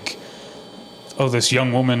just like, oh, this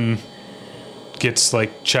young woman gets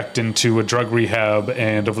like checked into a drug rehab,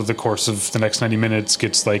 and over the course of the next 90 minutes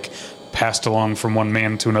gets like passed along from one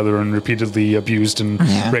man to another and repeatedly abused and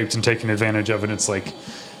raped and taken advantage of. And it's like,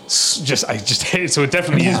 I just hate it. So it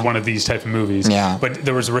definitely is one of these type of movies. Yeah. But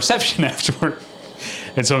there was a reception afterward.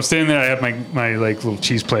 And so I'm standing there. I have my like little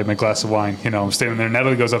cheese plate, my glass of wine. You know, I'm standing there.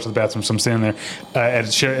 Natalie goes up to the bathroom, so I'm standing there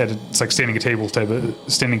it's like standing tables type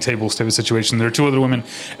of situation. There are two other women,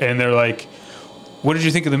 and they're like, "What did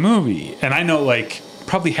you think of the movie?" And I know like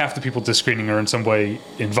probably half the people at the screening are in some way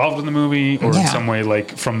involved in the movie, or in some way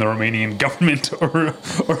like from the Romanian government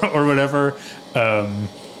or whatever.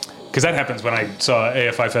 Because that happens when I saw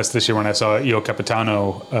AFI Fest this year. When I saw Io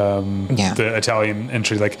Capitano, the Italian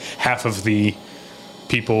entry, like half of the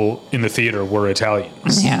people in the theater were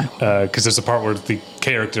Italians. Yeah. Because there's a part where the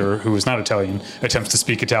character, who is not Italian, attempts to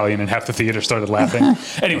speak Italian, and half the theater started laughing.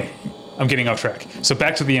 Anyway, I'm getting off track. So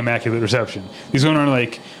back to the Immaculate Reception. These women are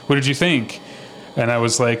like, "What did you think?" And I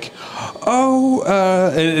was like, "Oh,"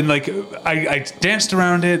 and like I danced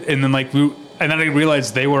around it, and then like and then I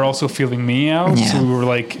realized they were also feeling me out. Yeah. So we were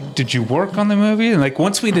like, "Did you work on the movie?" And like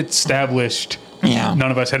once we'd established. Yeah. None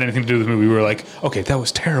of us had anything to do with the movie. We were like, okay, that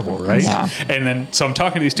was terrible, right? Yeah. And then, so I'm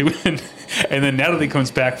talking to these two women, and then Natalie comes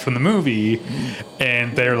back from the movie,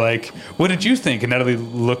 and they're like, what did you think? And Natalie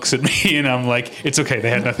looks at me, and I'm like, it's okay, they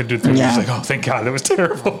had nothing to do with the movie. She's like, oh, thank God, that was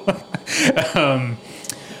terrible.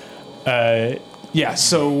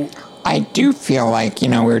 So. I do feel like, we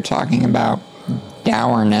were talking about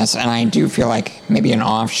dourness, and I do feel like maybe an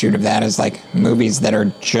offshoot of that is like movies that are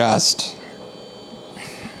just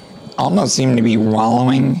almost seem to be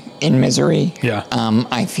wallowing in misery. Yeah.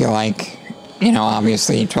 I feel like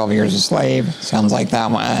obviously 12 Years a Slave sounds like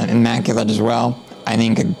that one. Immaculate as well. I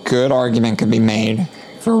think a good argument could be made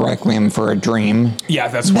for Requiem for a Dream. Yeah,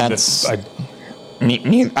 that's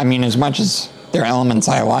I mean, as much as there are elements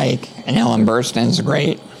I like, and Ellen Burstyn is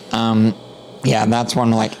great. Yeah, that's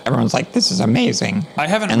one like everyone's like, this is amazing. I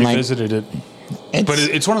haven't revisited it, but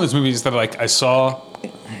it's one of those movies that like I saw,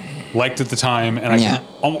 liked at the time, and I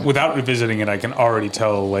can, without revisiting it, I can already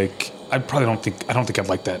tell like I don't think I'd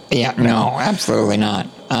like that. Yeah, no, absolutely not.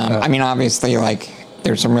 I mean, obviously, like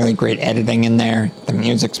there's some really great editing in there. The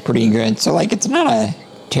music's pretty good, so like it's not a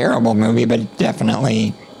terrible movie, but it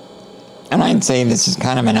definitely. And I'd say this is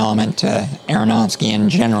kind of an element to Aronofsky in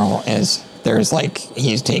general, is there's like,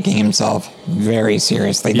 he's taking himself very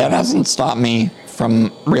seriously. Yeah. That hasn't stopped me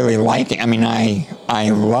from really liking, I mean, I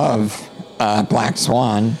love Black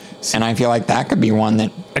Swan, and I feel like that could be one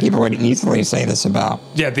that people would easily say this about.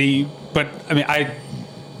 Yeah, but I mean, I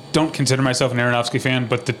don't consider myself an Aronofsky fan,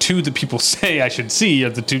 but the two that people say I should see are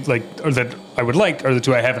the two, like, or that I would like, are the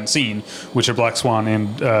two I haven't seen, which are Black Swan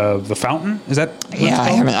and The Fountain. Is that? Yeah,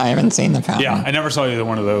 I haven't seen The Fountain. Yeah, I never saw either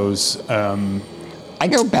one of those. I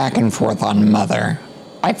go back and forth on Mother.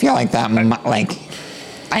 I feel like that,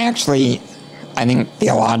 I think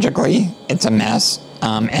theologically it's a mess,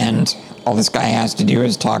 and all this guy has to do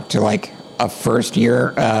is talk to like a first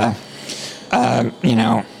year,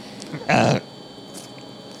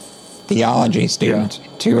 theology student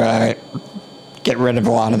to get rid of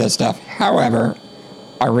a lot of this stuff. However,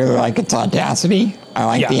 I really like its audacity. I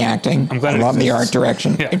like the acting. I'm glad I love the art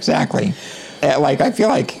direction. Yeah. Exactly. I feel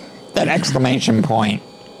like that exclamation point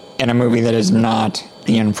in a movie that is not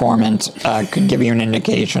The Informant could give you an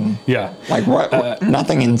indication. Yeah. Like what?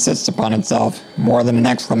 Nothing insists upon itself more than an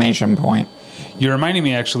exclamation point. You're reminding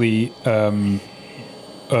me actually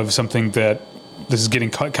of something that, this is getting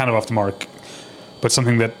kind of off the mark, but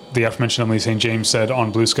something that the aforementioned Emily St. James said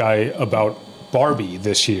on Blue Sky about Barbie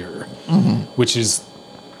this year, which is,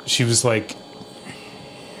 she was like,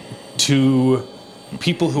 to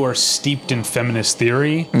people who are steeped in feminist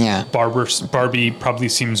theory, Barbie probably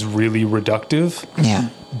seems really reductive. Yeah.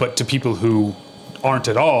 But to people who aren't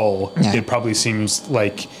at all, it probably seems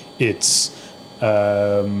like it's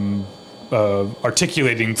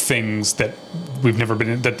articulating things that they've never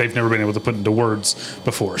been able to put into words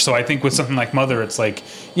before. So I think with something like Mother, it's like,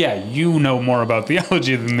 you know more about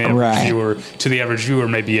theology than the average viewer. To the average viewer,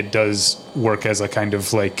 maybe it does work as a kind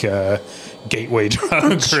of like gateway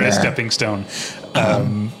drug or a stepping stone.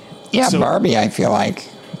 Barbie, I feel like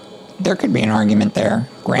there could be an argument there.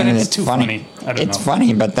 Granted, it's too funny. It's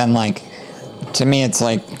funny, but then like, to me, it's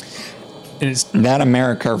like that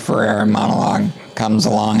America Ferrera monologue comes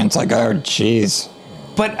along and it's like, oh, jeez.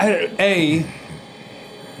 But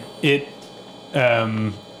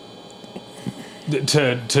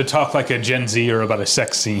to talk like a Gen Z or about a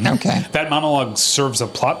sex scene. Okay. That monologue serves a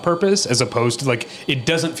plot purpose as opposed to like, it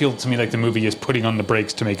doesn't feel to me like the movie is putting on the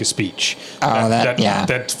brakes to make a speech.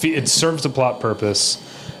 It serves a plot purpose,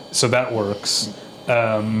 so that works.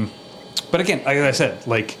 But again, like I said,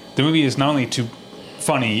 like the movie is not only too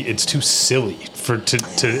funny, it's too silly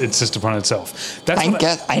to insist upon itself.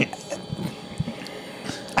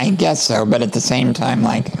 I guess so, but at the same time,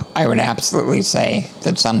 like, I would absolutely say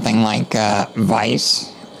that something like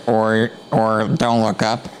Vice or Don't Look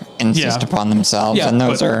Up insist upon themselves, and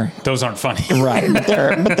those aren't funny, right? But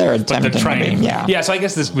they're attempting to be, yeah. So I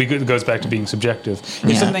guess this goes back to being subjective.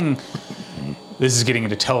 It's something. This is getting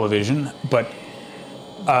into television, but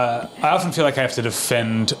I often feel like I have to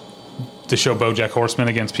defend the show BoJack Horseman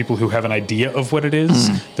against people who have an idea of what it is.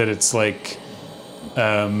 That it's like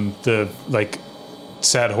the like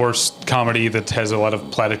sad horse comedy that has a lot of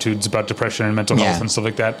platitudes about depression and mental health and stuff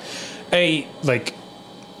like that. Like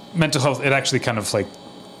mental health, it actually kind of like,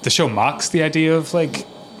 the show mocks the idea of like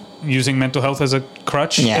using mental health as a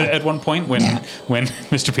crutch at one point when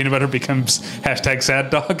Mr. Peanut Butter becomes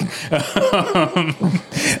 #SadDog.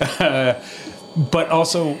 But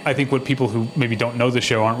also, I think what people who maybe don't know the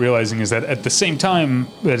show aren't realizing is that at the same time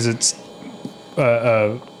as it's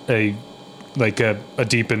a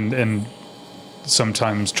deep and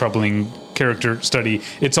sometimes troubling character study,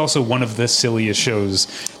 it's also one of the silliest shows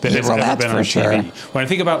that has ever been on TV. Sure. When I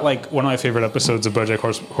think about like one of my favorite episodes of BoJack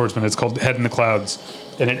Horseman, it's called Head in the Clouds,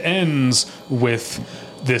 and it ends with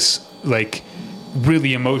this like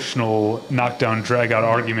really emotional knockdown drag out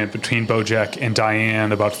argument between BoJack and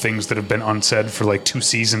Diane about things that have been unsaid for like 2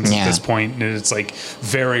 seasons at this point, and it's like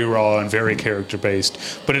very raw and very character based.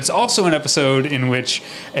 But it's also an episode in which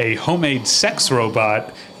a homemade sex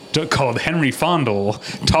robot called Henry Fondle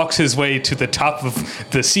talks his way to the top of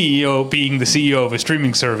the CEO, being the CEO of a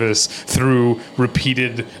streaming service through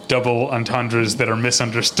repeated double entendres that are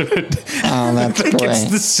misunderstood. Oh, that's Like, great.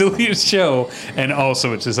 it's the silliest show, and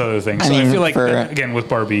also it's this other thing. So I mean, feel like, for- again, with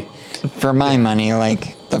Barbie, For my money,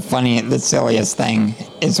 like the silliest thing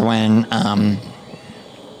is when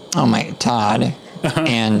Todd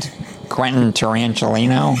and Quentin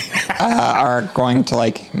Tarantino are going to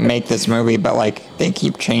like make this movie, but like they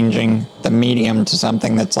keep changing the medium to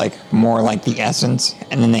something that's like more like the essence,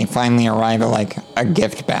 and then they finally arrive at like a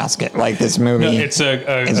gift basket. Like this movie, it's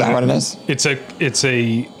is that what it is? It's a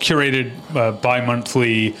curated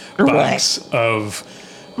bi-monthly box of.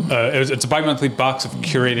 It's a bi-monthly box of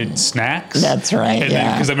curated snacks. That's right,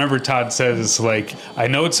 yeah. Because I remember Todd says, like, I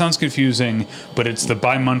know it sounds confusing, but it's the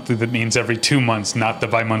bi-monthly that means every 2 months, not the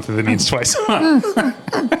bi-monthly that means twice a month.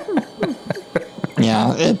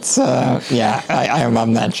 Yeah, it's I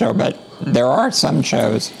love that show, but there are some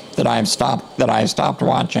shows that I've stopped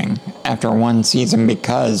watching after one season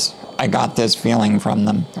because I got this feeling from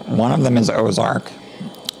them. One of them is Ozark.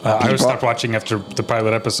 I stopped watching after the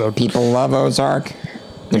pilot episode. People love Ozark.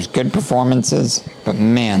 There's good performances, but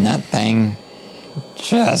man, that thing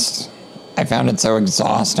I found it so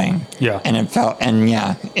exhausting. Yeah. And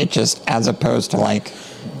it just, as opposed to like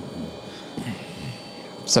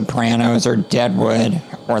Sopranos or Deadwood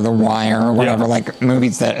or The Wire or whatever, like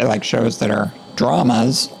movies that, like shows that are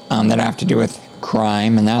dramas that have to do with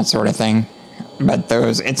crime and that sort of thing. But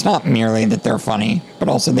it's not merely that they're funny, but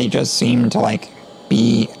also they just seem to like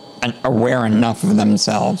be aware enough of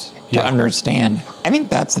themselves to understand. I think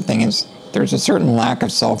that's the thing, is there's a certain lack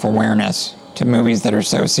of self-awareness to movies that are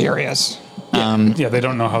so serious. They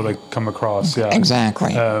don't know how they come across. Yeah,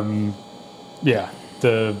 Exactly.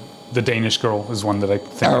 The Danish Girl is one that I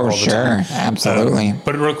think of all the sure, time. absolutely.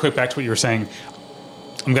 But real quick, back to what you were saying.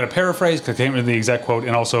 I'm going to paraphrase because I can't remember the exact quote,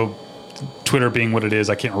 and also Twitter being what it is,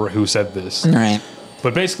 I can't remember who said this. Right.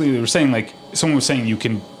 But basically, they were saying, like, someone was saying you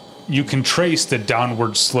can trace the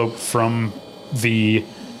downward slope from the,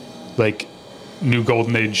 like, new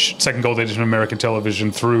golden age, second golden age of American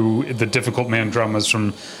television through the difficult man dramas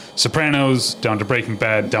from Sopranos down to Breaking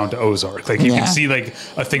Bad down to Ozark. Like, you can see, like,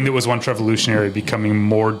 a thing that was once revolutionary becoming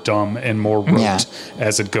more dumb and more rote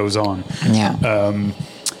as it goes on. Yeah.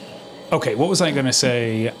 Okay, what was I going to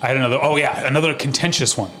say? I had another. Oh yeah, another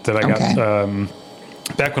contentious one that I got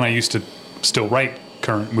back when I used to still write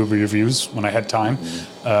current movie reviews when I had time.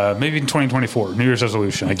 Maybe in 2024, New Year's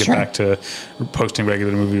resolution, I get back to posting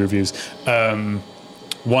regular movie reviews.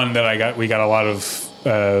 One that we got a lot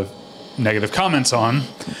of negative comments on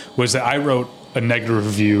was that I wrote a negative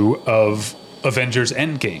review of Avengers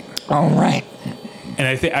Endgame. Oh, right. And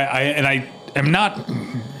I think I am not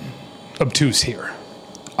obtuse here.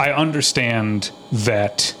 I understand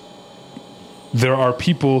that there are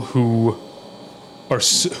people who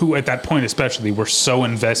at that point especially were so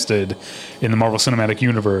invested in the Marvel Cinematic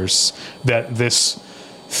Universe that this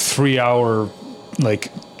 3-hour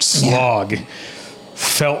like slog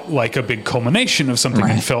felt like a big culmination of something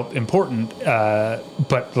and felt important.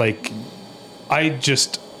 But like, I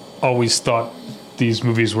just always thought these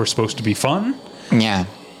movies were supposed to be fun. Yeah.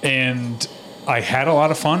 And I had a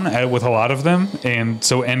lot of fun with a lot of them, and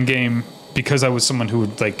so Endgame, because I was someone who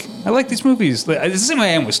would like, I like these movies. It's the same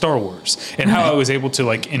way I am with Star Wars, and how I was able to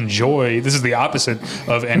like enjoy. This is the opposite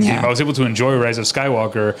of Endgame. Yeah. I was able to enjoy Rise of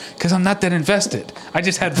Skywalker because I'm not that invested. I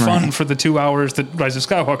just had fun for the 2 hours that Rise of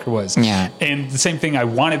Skywalker was. Yeah. And the same thing. I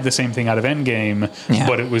wanted the same thing out of Endgame,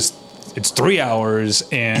 but it's 3 hours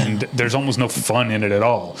and there's almost no fun in it at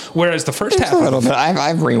all. Whereas the first half, a little bit.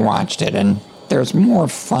 I've rewatched it, and there's more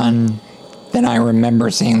fun than I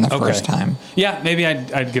remember seeing the first time. Yeah, maybe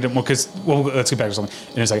I'd get it more because, well, let's get back to something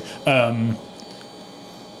in a second.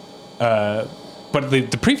 But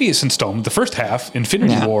the previous installment, the first half,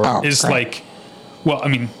 Infinity War, is like, well, I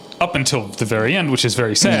mean, up until the very end, which is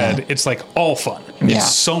very sad, it's like all fun.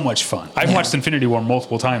 It's so much fun. I've watched Infinity War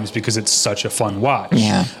multiple times because it's such a fun watch.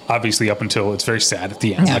 Yeah. Obviously, up until it's very sad at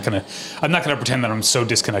the end. I'm not gonna pretend that I'm so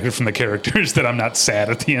disconnected from the characters that I'm not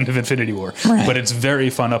sad at the end of Infinity War. Right. But it's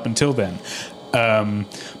very fun up until then.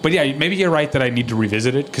 But yeah, maybe you're right that I need to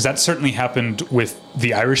revisit it, because that certainly happened with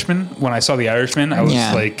The Irishman. When I saw The Irishman, I was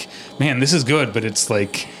like, man, this is good, but it's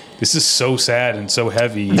like, this is so sad and so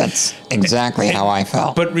heavy. That's exactly how I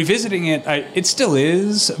felt. But revisiting it, it still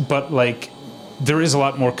is, but like, there is a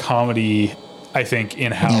lot more comedy, I think,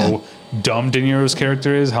 in how dumb De Niro's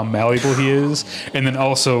character is, how malleable he is, and then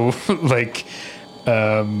also like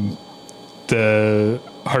the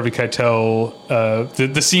Harvey Keitel,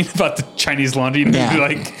 the scene about the Chinese laundry,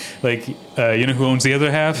 like you know who owns the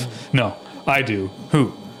other half? No, I do.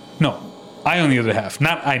 Who? No, I own the other half.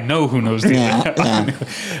 Not I know who knows the other half.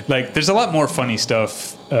 Yeah. Like, there's a lot more funny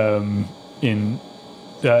stuff in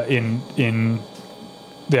The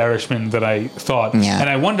Irishman that I thought. Yeah. And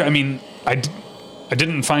I wonder, I mean, I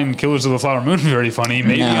didn't find Killers of the Flower Moon very funny.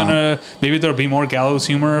 Maybe No. maybe there'll be more gallows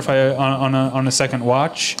humor if I on a second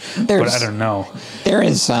watch. But I don't know.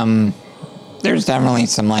 There's definitely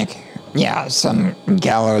some some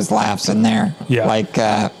gallows laughs in there. Yeah. Like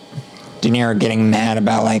De Niro getting mad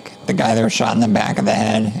about like the guy that was shot in the back of the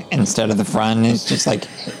head instead of the front. It's just like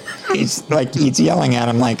he's yelling at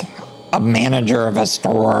him like a manager of a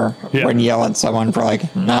store would yell at someone for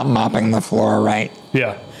like not mopping the floor right.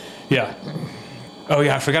 Yeah. Yeah. Oh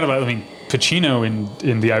yeah, I forgot about. I mean, Pacino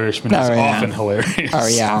in The Irishman is often hilarious. Oh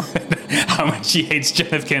yeah. How much he hates John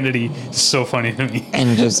F. Kennedy is so funny to me.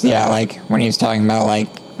 And just like when he's talking about like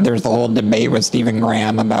there's the whole debate with Stephen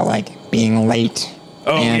Graham about like being late.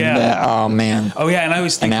 Oh and, yeah. Oh man. Oh yeah, and I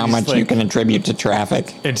was thinking and how much you can attribute to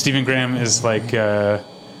traffic. And Stephen Graham is like,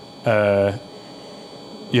 in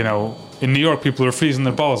New York people are freezing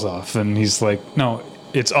their balls off, and he's like, no,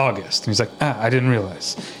 it's August, and he's like, I didn't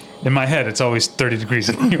realize. In my head, it's always 30 degrees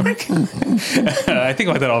in New York. I think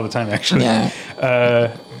about that all the time, actually. Yeah.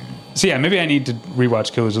 So yeah, maybe I need to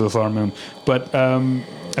rewatch Killers of the Flower Moon. But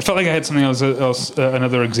I felt like I had something else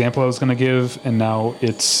another example I was going to give, and now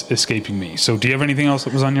it's escaping me. So do you have anything else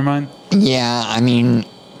that was on your mind? Yeah, I mean,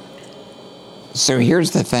 so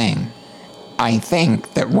here's the thing. I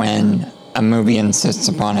think that when a movie insists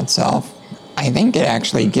upon itself, I think it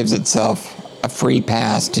actually gives itself a free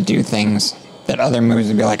pass to do things that other movies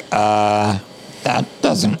would be like, that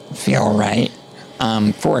doesn't feel right.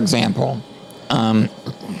 For example,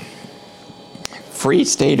 Free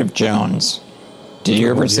State of Jones. Did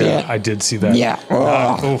you ever see it? I did see that. Yeah.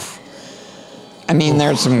 Oof. I mean,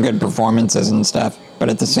 there's some good performances and stuff, but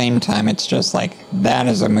at the same time, it's just like, that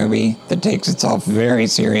is a movie that takes itself very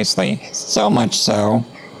seriously. So much so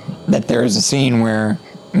that there's a scene where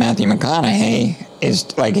Matthew McConaughey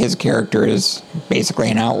is, like, his character is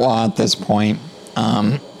basically an outlaw at this point,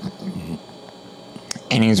 and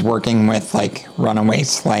he's working with, like, runaway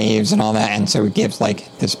slaves and all that, and so he gives,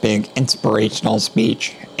 like, this big inspirational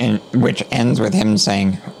speech, which ends with him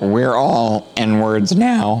saying, "We're all N-words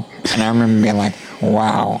now," and I remember being like,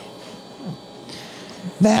 wow,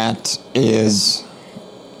 that is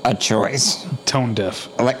a choice. Tone deaf.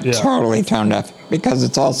 Like, totally tone deaf. Because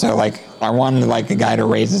it's also, like, I wanted, like, a guy to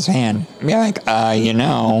raise his hand and be like,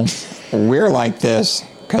 we're like this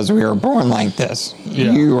because we were born like this.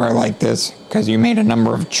 Yeah. You are like this because you made a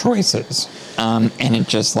number of choices. And it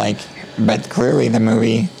just, like, but clearly the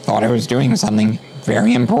movie thought it was doing something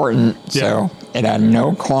very important. Yeah. So it had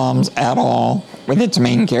no qualms at all with its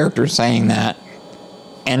main character saying that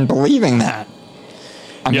and believing that.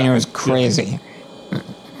 I mean, it was crazy.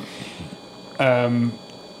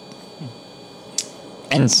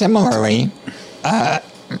 And similarly,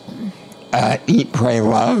 Eat, Pray,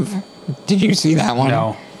 Love. Did you see that one?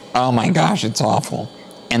 No. Oh my gosh, it's awful.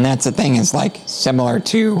 And that's the thing, is like similar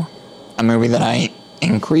to a movie that I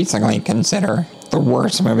increasingly consider the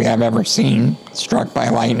worst movie I've ever seen, Struck by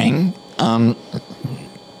Lightning.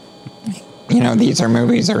 These are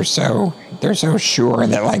movies they're so sure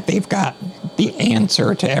that like they've got the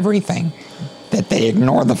answer to everything that they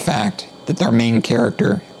ignore the fact that their main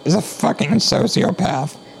character is a fucking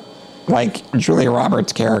sociopath. Like Julia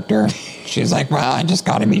Roberts' character, she's like, well, I just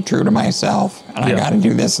gotta be true to myself and I gotta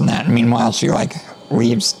do this and that. And meanwhile, she like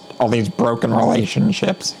leaves all these broken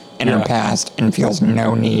relationships in her past and feels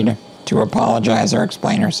no need to apologize or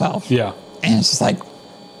explain herself. Yeah. And it's just like,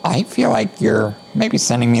 I feel like you're maybe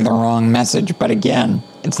sending me the wrong message, but again,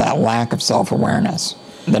 it's that lack of self-awareness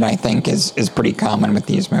that I think is pretty common with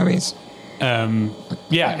these movies.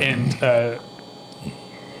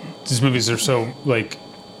 These movies are so, like,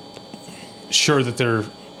 sure that they're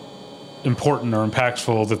important or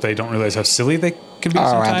impactful that they don't realize how silly they can be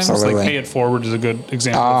sometimes. Absolutely. Like, Pay It Forward is a good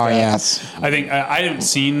example of that. Yes. I think I haven't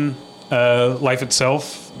seen Life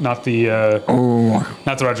Itself, not the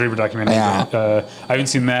Roger Ebert documentary. Yeah. But, I haven't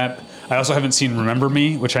seen that. I also haven't seen Remember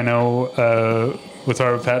Me, which I know with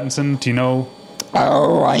Robert Pattinson. Do you know?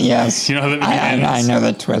 Oh, yes. You know that movie I know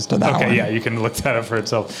the twist of that one. Okay, yeah, you can look that up for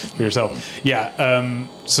yourself. Yeah,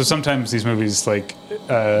 so sometimes these movies, like,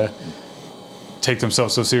 take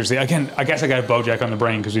themselves so seriously. Again, I guess I got BoJack on the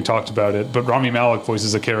brain because we talked about it, but Rami Malek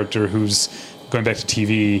voices a character who's, going back to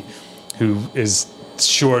TV, who is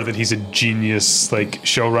sure that he's a genius, like,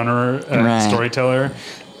 showrunner, storyteller.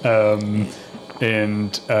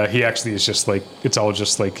 And he actually is just, like, it's all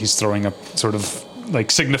just, like, he's throwing up sort of, like,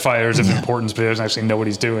 signifiers of importance, but he doesn't actually know what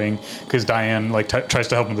he's doing because Diane, like, tries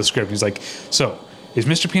to help him with the script. He's like, so, is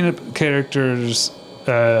Mr. Peanut character's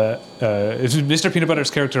is Mr. Peanut Butter's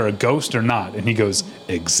character a ghost or not? And he goes,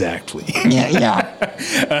 exactly. Yeah.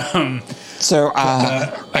 So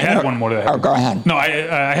I had one more. That I had. go ahead. No, I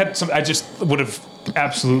had some. I just would have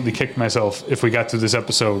absolutely kicked myself if we got through this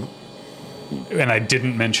episode and I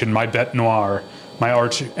didn't mention my bête noire, my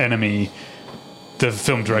arch enemy, the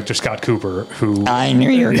film director Scott Cooper, who I knew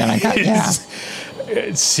you were gonna cut. Yeah.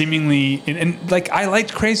 Seemingly, and like I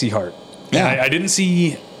liked Crazy Heart. Yeah. I didn't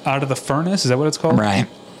see Out of the Furnace. Is that what it's called? Right.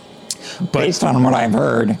 But based on what I've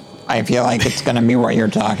heard, I feel like it's going to be what you're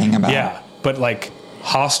talking about. yeah, but like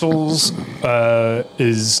Hostels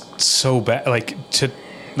is so bad.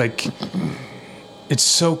 It's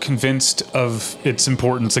so convinced of its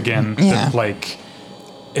importance again. Yeah. That, like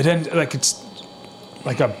it's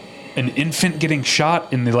like an infant getting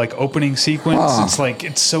shot in the like opening sequence. Oh. It's like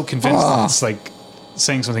it's so convinced that it's like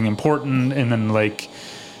saying something important, and then like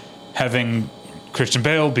having Christian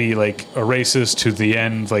Bale be like a racist to the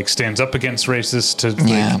end, like stands up against racists to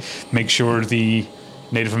like make sure the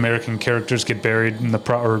Native American characters get buried in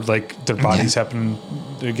the or like their bodies happen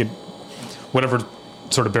to get whatever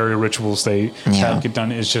sort of burial rituals they have get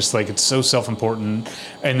done. Is just like it's so self-important.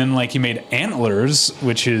 And then like he made Antlers,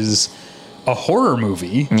 which is a horror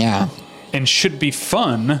movie. Yeah. And should be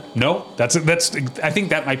fun. No, that's. I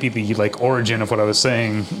think that might be the like origin of what I was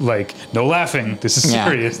saying. Like, no laughing. This is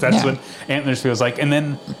serious. That's what Antlers feels like. And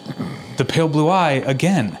then the Pale Blue Eye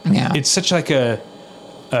again. Yeah. It's such like a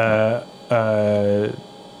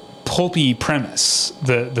pulpy premise.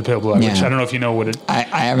 The Pale Blue Eye, which I don't know if you know what it. I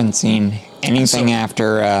haven't seen anything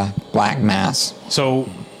after Black Mass. So,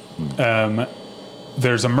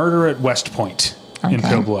 there's a murder at West Point in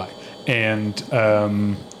Pale Blue Eye,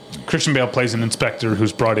 and Christian Bale plays an inspector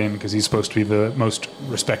who's brought in because he's supposed to be the most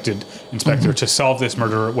respected inspector to solve this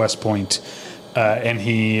murder at West Point. And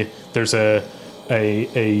there's a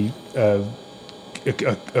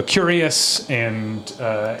curious and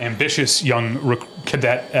ambitious young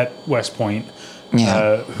cadet at West Point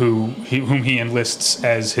whom he enlists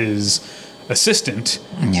as his assistant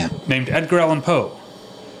named Edgar Allan Poe.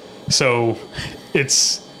 So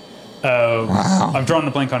it's I'm drawing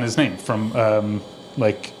a blank on his name from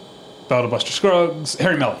like Ballad of Buster Scruggs,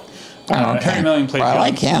 Harry Melling. Harry Melling plays I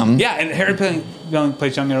like him. Yeah, and Harry Melling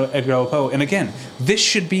plays young Edgar Allan Poe. And again, this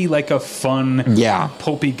should be like a fun,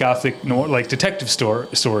 pulpy gothic like detective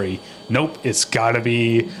story. Nope, it's got to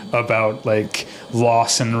be about like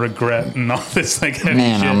loss and regret and all this like heavy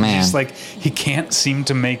shit. Oh, man. Just like he can't seem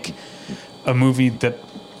to make a movie that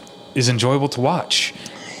is enjoyable to watch.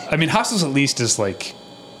 I mean, Hostels at least is like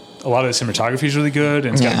a lot of the cinematography is really good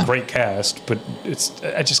and it's got a great cast, but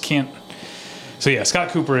I just can't. So yeah, Scott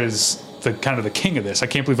Cooper is the kind of the king of this. I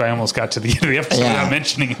can't believe I almost got to the end of the episode without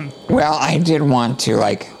mentioning him. Well, I did want to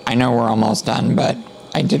I know we're almost done, but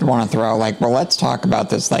I did want to throw let's talk about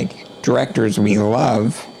this directors we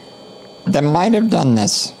love that might have done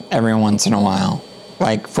this every once in a while.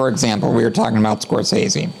 Like, for example, we were talking about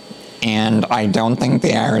Scorsese, and I don't think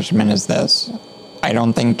The Irishman is this. I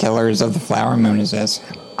don't think Killers of the Flower Moon is this.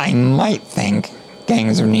 I might think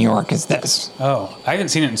Gangs of New York is this. Oh, I haven't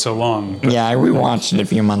seen it in so long. Yeah, I rewatched it a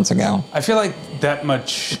few months ago. I feel like that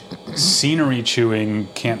much scenery chewing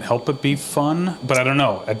can't help but be fun, but I don't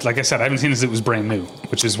know. Like I said, I haven't seen it since it was brand new,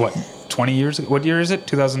 which is what, 20 years ago? What year is it?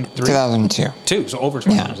 2003? 2002. So over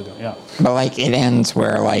 20 years ago, yeah. But it ends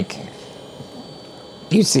where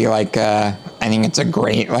you see I think it's a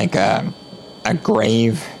great a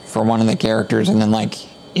grave for one of the characters, and then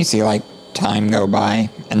you see time go by,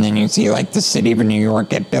 and then you see the city of New York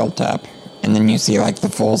get built up, and then you see the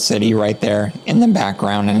full city right there in the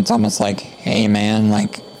background, and it's almost hey man,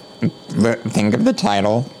 think of the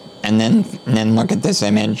title, and then look at this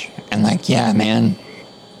image, and yeah man,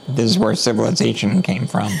 this is where civilization came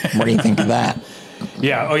from. What do you think of that?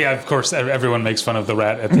 Yeah. Oh, yeah. Of course, everyone makes fun of the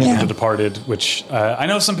rat at the end of The Departed, which I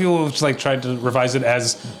know some people have tried to revise it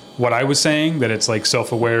as what I was saying, that it's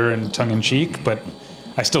self-aware and tongue-in-cheek, but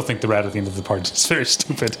I still think the rat at the end of The Departed is very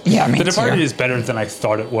stupid. Yeah, me The Departed too. is better than I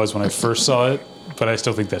thought it was when I first saw it, but I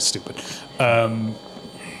still think that's stupid. I don't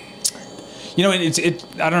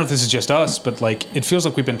know if this is just us, but it feels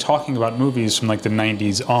like we've been talking about movies from the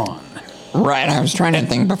 90s on. Right. I was trying to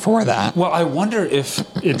think before that. Well, I wonder if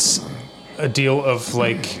it's a deal of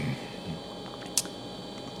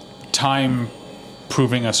time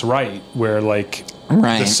proving us right, where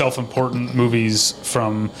the self-important movies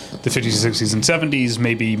from the 50s, 60s, and 70s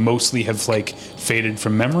maybe mostly have faded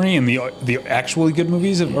from memory, and the actually good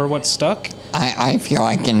movies are what's stuck. I feel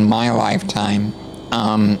in my lifetime,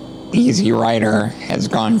 Easy Rider has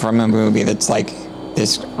gone from a movie that's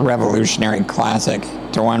this revolutionary classic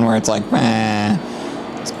to one where it's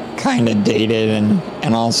kind of dated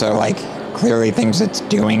and also like clearly thinks it's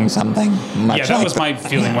doing something. Much that like was my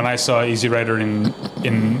feeling when I saw Easy Rider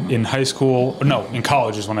in high school. No, in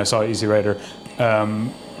college is when I saw Easy Rider.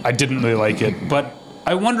 I didn't really like it, but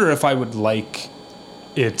I wonder if I would like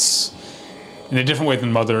its in a different way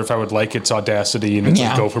than Mother. If I would like its audacity and its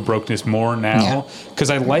like, go for brokenness more now, because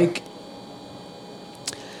I like.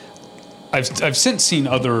 I've since seen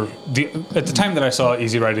at the time that I saw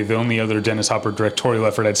Easy Rider, the only other Dennis Hopper directorial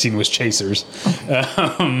effort I'd seen was Chasers.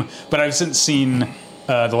 But I've since seen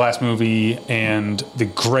the last movie and The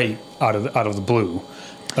Great out of the Blue.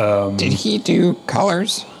 Did he do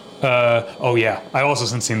Colors? Oh yeah, I also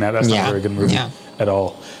since seen that. That's not a very good movie at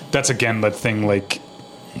all. That's again that thing like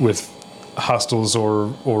with Hostels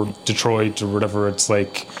or Detroit or whatever. It's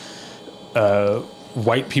like.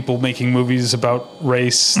 White people making movies about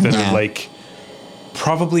race that are like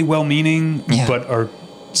probably well-meaning but are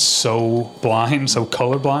so blind, so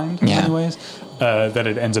colorblind in many ways that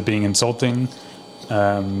it ends up being insulting. But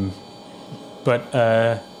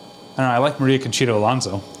I don't know. I like Maria Conchita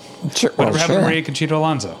Alonso. Sure, Whatever happened to Maria Conchita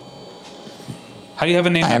Alonso? How do you have a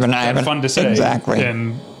name that's fun to say? Exactly.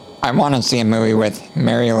 And I want to see a movie with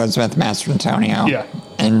Mary Elizabeth Mastrantonio. Yeah.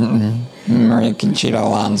 And Maria Conchita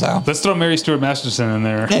Alonso. Let's throw Mary Stuart Masterson in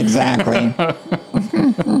there. Exactly. All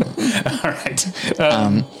right.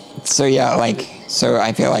 So I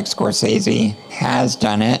feel like Scorsese has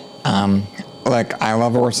done it. Look, I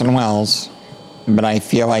love Orson Welles, but I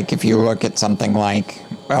feel like if you look at something like,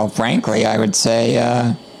 well, frankly, I would say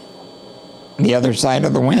The Other Side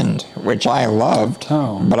of the Wind, which I loved,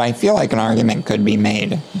 but I feel like an argument could be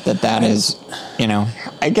made that is,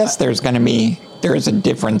 I guess there is a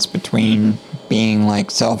difference between being like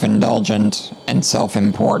self-indulgent and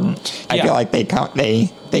self-important. I feel like they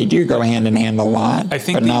do go hand in hand a lot, I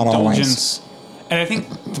think but the not indulgence, always. And I think,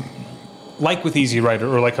 like with Easy Rider,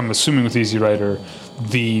 or like I'm assuming with Easy Rider,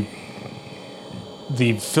 the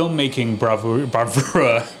filmmaking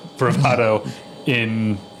bravado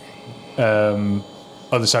in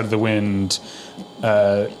Other Side of the Wind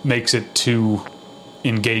makes it too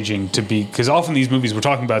engaging to be, because often these movies we're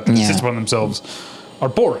talking about that insist upon themselves are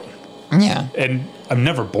boring. Yeah. And I'm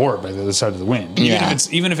never bored by The Other Side of the Wind.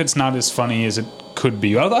 Even if it's not as funny as it could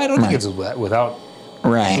be. Although I don't think it's without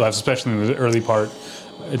laughs, especially in the early part,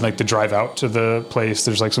 in like the drive out to the place.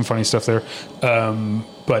 There's like some funny stuff there. I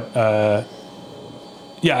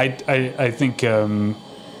think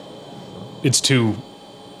it's too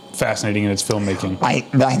fascinating in its filmmaking. I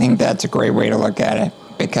think that's a great way to look at it,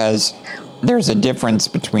 because there's a difference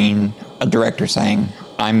between a director saying,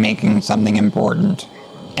 I'm making something important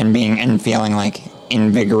and feeling like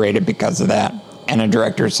invigorated because of that, and a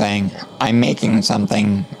director saying, I'm making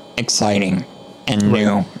something exciting and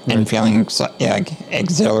new and feeling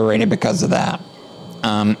exhilarated because of that.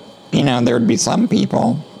 There would be some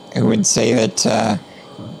people who would say that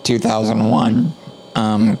 2001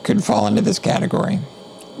 could fall into this category.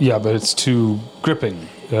 Yeah, but it's too gripping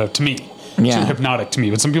to me. Too hypnotic to me.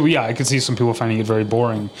 But some people, I could see some people finding it very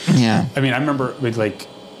boring. Yeah. I mean, I remember,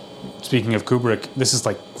 speaking of Kubrick, this is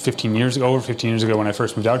like over 15 years ago when I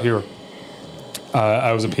first moved out here.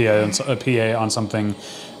 I was a PA on something,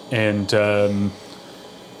 and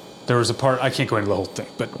there was a part, I can't go into the whole thing,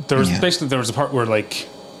 but there was a part where like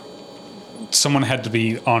someone had to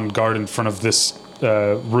be on guard in front of this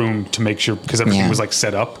room to make sure, because everything was like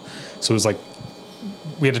set up. So it was like,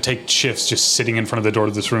 we had to take shifts just sitting in front of the door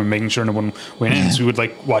to this room, making sure no one went in. So we would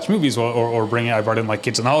like watch movies or bring in, I brought in like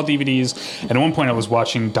Kids in the Hall DVDs. And at one point I was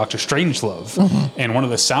watching Dr. Strangelove, and one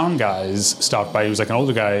of the sound guys stopped by. He was like an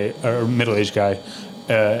older guy, or middle-aged guy.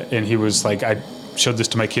 And he was like, I showed this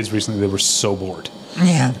to my kids recently. They were so bored.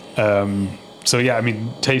 Yeah.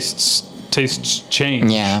 Tastes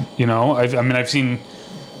change. Yeah. I've seen,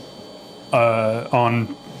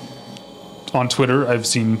 on Twitter, I've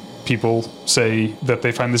seen people say that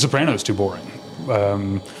they find The Sopranos too boring.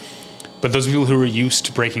 But those people who are used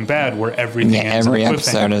to Breaking Bad, where everything ends every on a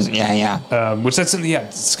episode is which that's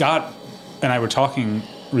something. Scott and I were talking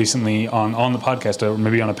recently on the podcast, or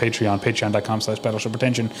maybe on a patreon.com/Battleship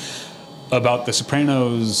Retention, about The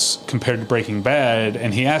Sopranos compared to Breaking Bad,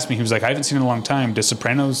 and he asked me, he was like, I haven't seen it in a long time. Do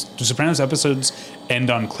Sopranos episodes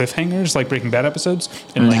end on cliffhangers like Breaking Bad episodes?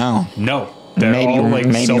 And no. They're maybe, all like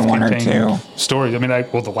maybe one or two stories. I mean,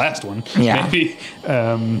 the last one. Yeah. Maybe.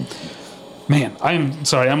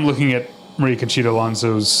 I'm looking at Maria Conchita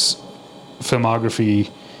Alonso's filmography,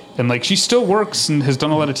 and like she still works and has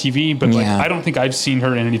done a lot of TV, but like I don't think I've seen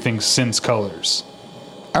her in anything since Colors.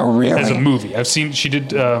 Oh, really? As a movie. She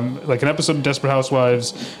did like an episode of Desperate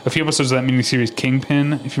Housewives, a few episodes of that miniseries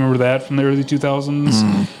Kingpin, if you remember that from the early 2000s.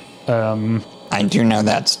 I do know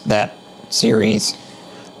that series.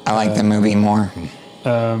 I like the movie more.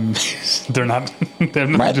 They're not. They're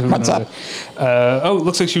not doing What's that. up? It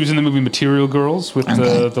looks like she was in the movie Material Girls with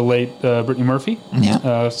Okay. the late Brittany Murphy.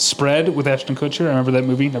 Yeah. Spread with Ashton Kutcher. I remember that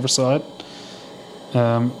movie. Never saw it.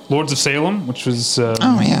 Lords of Salem, which was Oh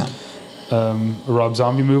yeah. a Rob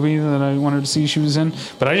Zombie movie that I wanted to see she was in,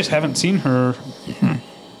 but I just haven't seen her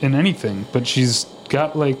in anything. But she's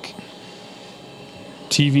got like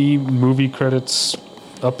TV movie credits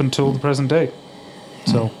up until the present day.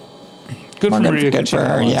 So good Well, for Maria good for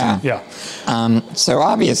her, Conchita. yeah. Yeah. So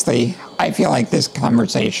obviously, I feel like this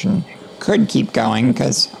conversation could keep going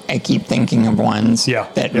because I keep thinking of ones Yeah,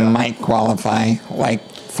 that yeah. might qualify, like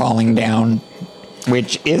Falling Down,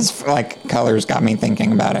 which is like Colors got me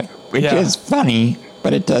thinking about it, which Yeah. is funny,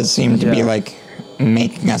 but it does seem to be Yeah. like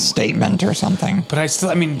making a statement or something. But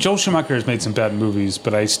I mean, Joel Schumacher has made some bad movies,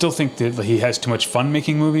 but I still think that he has too much fun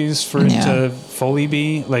making movies for it Yeah. to fully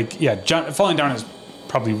be like, Falling Down is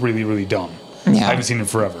probably really, really dumb. Yeah. I haven't seen it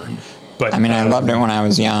forever, but I mean, I loved it when I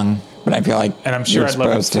was young, but I feel like and I'm sure you're I'd love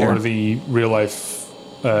it supposed for to. the real life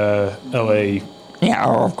LA. Yeah,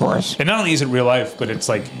 oh, of course. And not only is it real life, but it's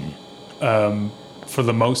like, for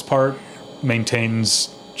the most part, maintains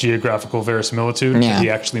geographical verisimilitude. Yeah. He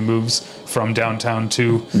actually moves from downtown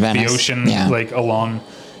to Venice, the ocean, yeah. like along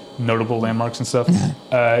notable landmarks and stuff.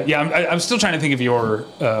 I'm still trying to think of your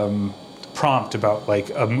prompt about like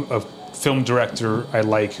a film director I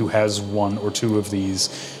like who has one or two of these,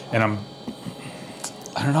 and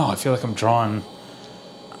I don't know. I feel like I'm drawing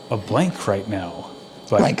a blank right now.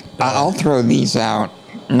 But Like, I'll throw these out,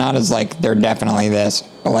 not as like they're definitely this,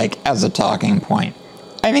 but like as a talking point.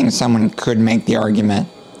 I think someone could make the argument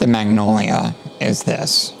that Magnolia is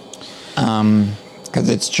this. Because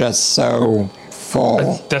it's just so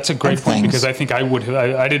full. That's a great of point things. because I think I would have.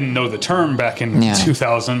 I didn't know the term back in Yeah.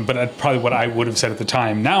 2000, but that's probably what I would have said at the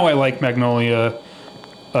time. Now I like Magnolia,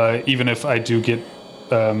 even if I do get.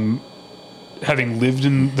 Having lived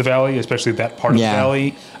in the valley, especially that part of Yeah. the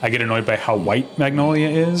valley, I get annoyed by how white Magnolia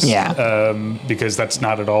is. Yeah. Because that's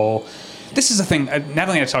not at all. This is the thing.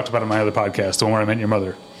 Natalie and I talked about on my other podcast, the one where I met your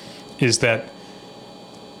mother, is that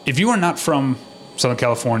if you are not from Southern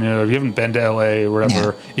California, or you haven't been to LA or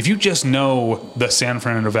whatever, Yeah. if you just know the San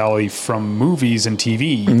Fernando Valley from movies and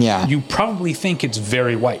TV, Yeah. you probably think it's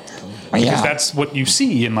very white. Because Yeah. that's what you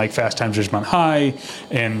see in like Fast Times at Ridgemont High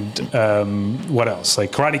and what else?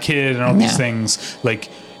 Like Karate Kid and all these Yeah. things. Like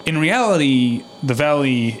in reality, the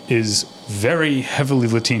Valley is very heavily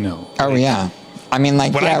Latino. Oh, yeah. I mean,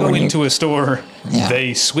 like, When yeah, I go when you, into a store, Yeah.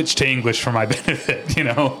 they switch to English for my benefit, you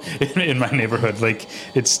know, in my neighborhood. Like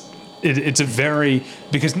it's a very,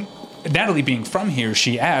 because Natalie being from here,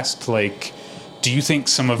 she asked like, do you think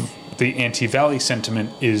some of the anti-Valley sentiment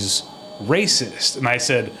is racist? And I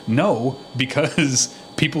said, no, because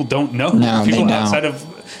people don't know. No, they people don't. outside of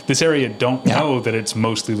this area don't Yeah. know that it's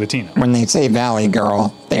mostly Latino. when they say Valley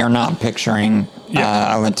Girl, they are not picturing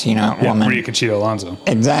Yeah. a Latino Yeah, woman. Maria Conchita Alonso.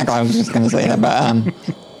 Exactly. I was just going to say that, but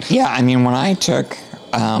yeah. I mean, when I took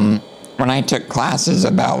classes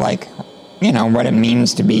about like, you know, what it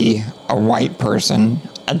means to be a white person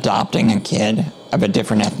adopting a kid of a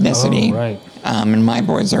different ethnicity, Oh, right. And my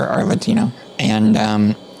boys are Latino,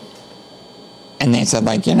 and they said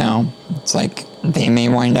like, you know, it's like they may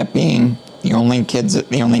wind up being the only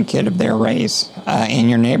kid of their race in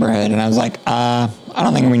your neighborhood, and I was like, I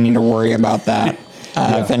don't think we need to worry about that.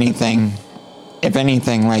 Yeah. If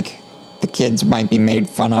anything, like the kids might be made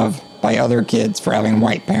fun of by other kids for having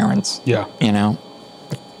white parents. Yeah. You know,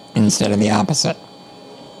 instead of the opposite.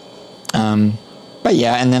 But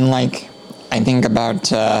yeah, and then like I think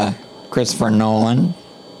about Christopher Nolan,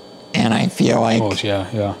 and I feel like Oh,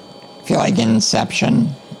 yeah. Inception,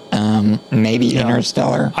 maybe Yeah.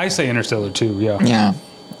 Interstellar. I say Interstellar too, yeah. Yeah.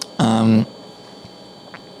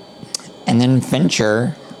 And then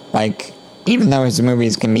Fincher, like, even though his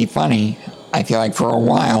movies can be funny, I feel like for a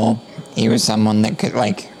while he was someone that could,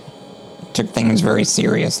 like, took things very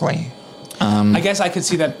seriously. I guess I could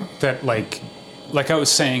see that like I was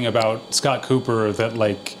saying about Scott Cooper, that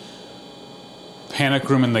like Panic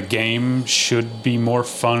Room and The Game should be more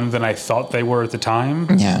fun than I thought they were at the time.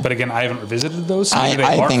 Yeah. But again, I haven't revisited those, so maybe they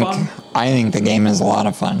I are think fun. I think The Game is a lot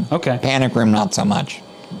of fun. Okay. Panic Room, not so much.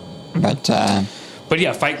 But, But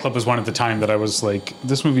yeah, Fight Club was one at the time that I was like,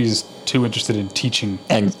 this movie is too interested in teaching.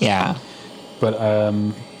 yeah. But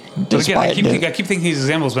again, I keep thinking these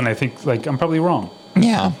examples when I think like I'm probably wrong.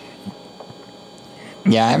 Yeah.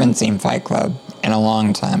 Yeah, I haven't seen Fight Club in a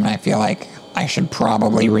long time, and I feel like I should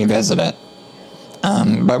probably revisit it.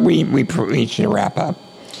 But we should wrap up.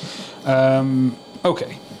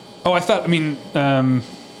 Okay. Oh, I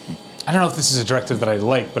I don't know if this is a director that I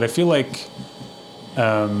like, but I feel like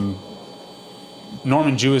Norman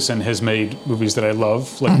Jewison has made movies that I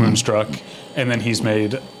love, like Moonstruck, and then he's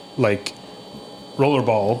made like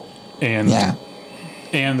Rollerball and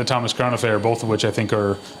the Thomas Crown Affair, both of which I think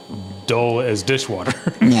are dull as dishwater.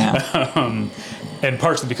 Yeah. And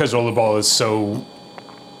partially because Rollerball is so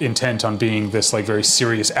intent on being this like very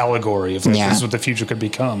serious allegory of like this is what the future could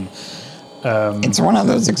become. It's one of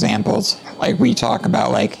those examples, like we talk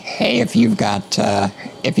about, like, hey, if you've got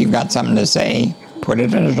something to say, put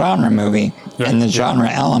it in a genre movie, and the genre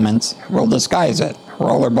elements will disguise it.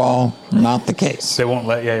 Rollerball, not the case. They won't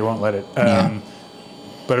let, you won't let it.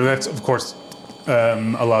 But that's, of course,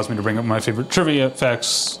 allows me to bring up my favorite trivia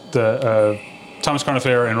facts. The Thomas Crown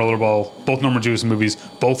Affair and Rollerball, both Norman Jewison movies,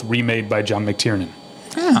 both remade by John McTiernan.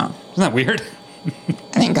 Oh. Isn't that weird? I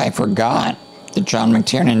think I forgot that John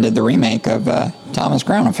McTiernan did the remake of Thomas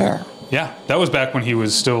Crown Affair. Yeah, that was back when he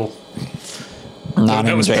was still... Not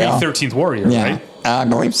that in was jail. pre-13th Warrior, right? I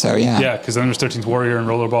believe so, yeah. Yeah, because then there was 13th Warrior and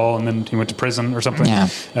Rollerball, and then he went to prison or something. Yeah.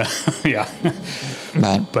 Yeah.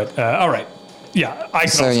 But all right. Yeah, I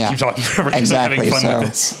can also keep talking forever because I'm having fun with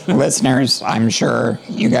this. Listeners, I'm sure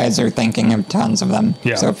you guys are thinking of tons of them.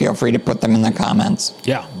 Yeah. So feel free to put them in the comments.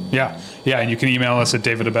 Yeah, and you can email us at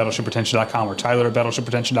david@battleshippretension.com or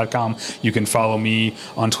tyler@battleshippretension.com. You can follow me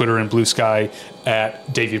on Twitter and Blue Sky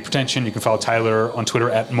at David Pretension. You can follow Tyler on Twitter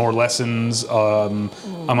at More Lessons. I'm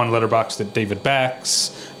on Letterboxd at David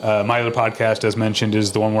Bax. My other podcast, as mentioned,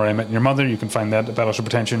 is the one where I met your mother. You can find that at Battleship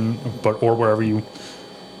Pretension, or wherever you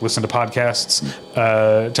listen to podcasts.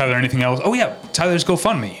 Tyler, anything else? Oh, yeah, Tyler's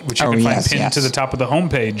GoFundMe, which you can find pinned to the top of the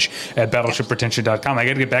homepage at battleshippretension.com. I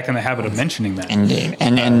got to get back in the habit of mentioning that. Indeed.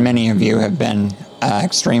 And many of you have been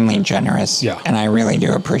extremely generous. Yeah. And I really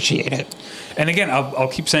do appreciate it. And again, I'll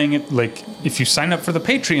keep saying it, like, if you sign up for the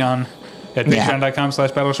Patreon at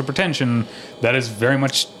patreon.com/battleshippretension, that is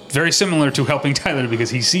very similar to helping Tyler because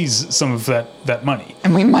he sees some of that money.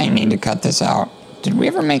 And we might need to cut this out. Did we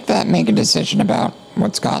ever make a decision about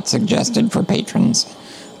what Scott suggested for patrons?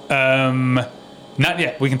 Not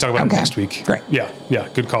yet. We can talk about it next week. Great. Yeah,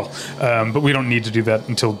 good call. But we don't need to do that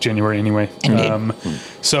until January anyway. Indeed.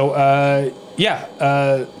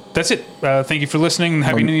 That's it. Thank you for listening.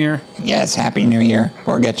 Happy New Year. Yes, Happy New Year.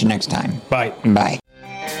 We'll get you next time. Bye. Bye.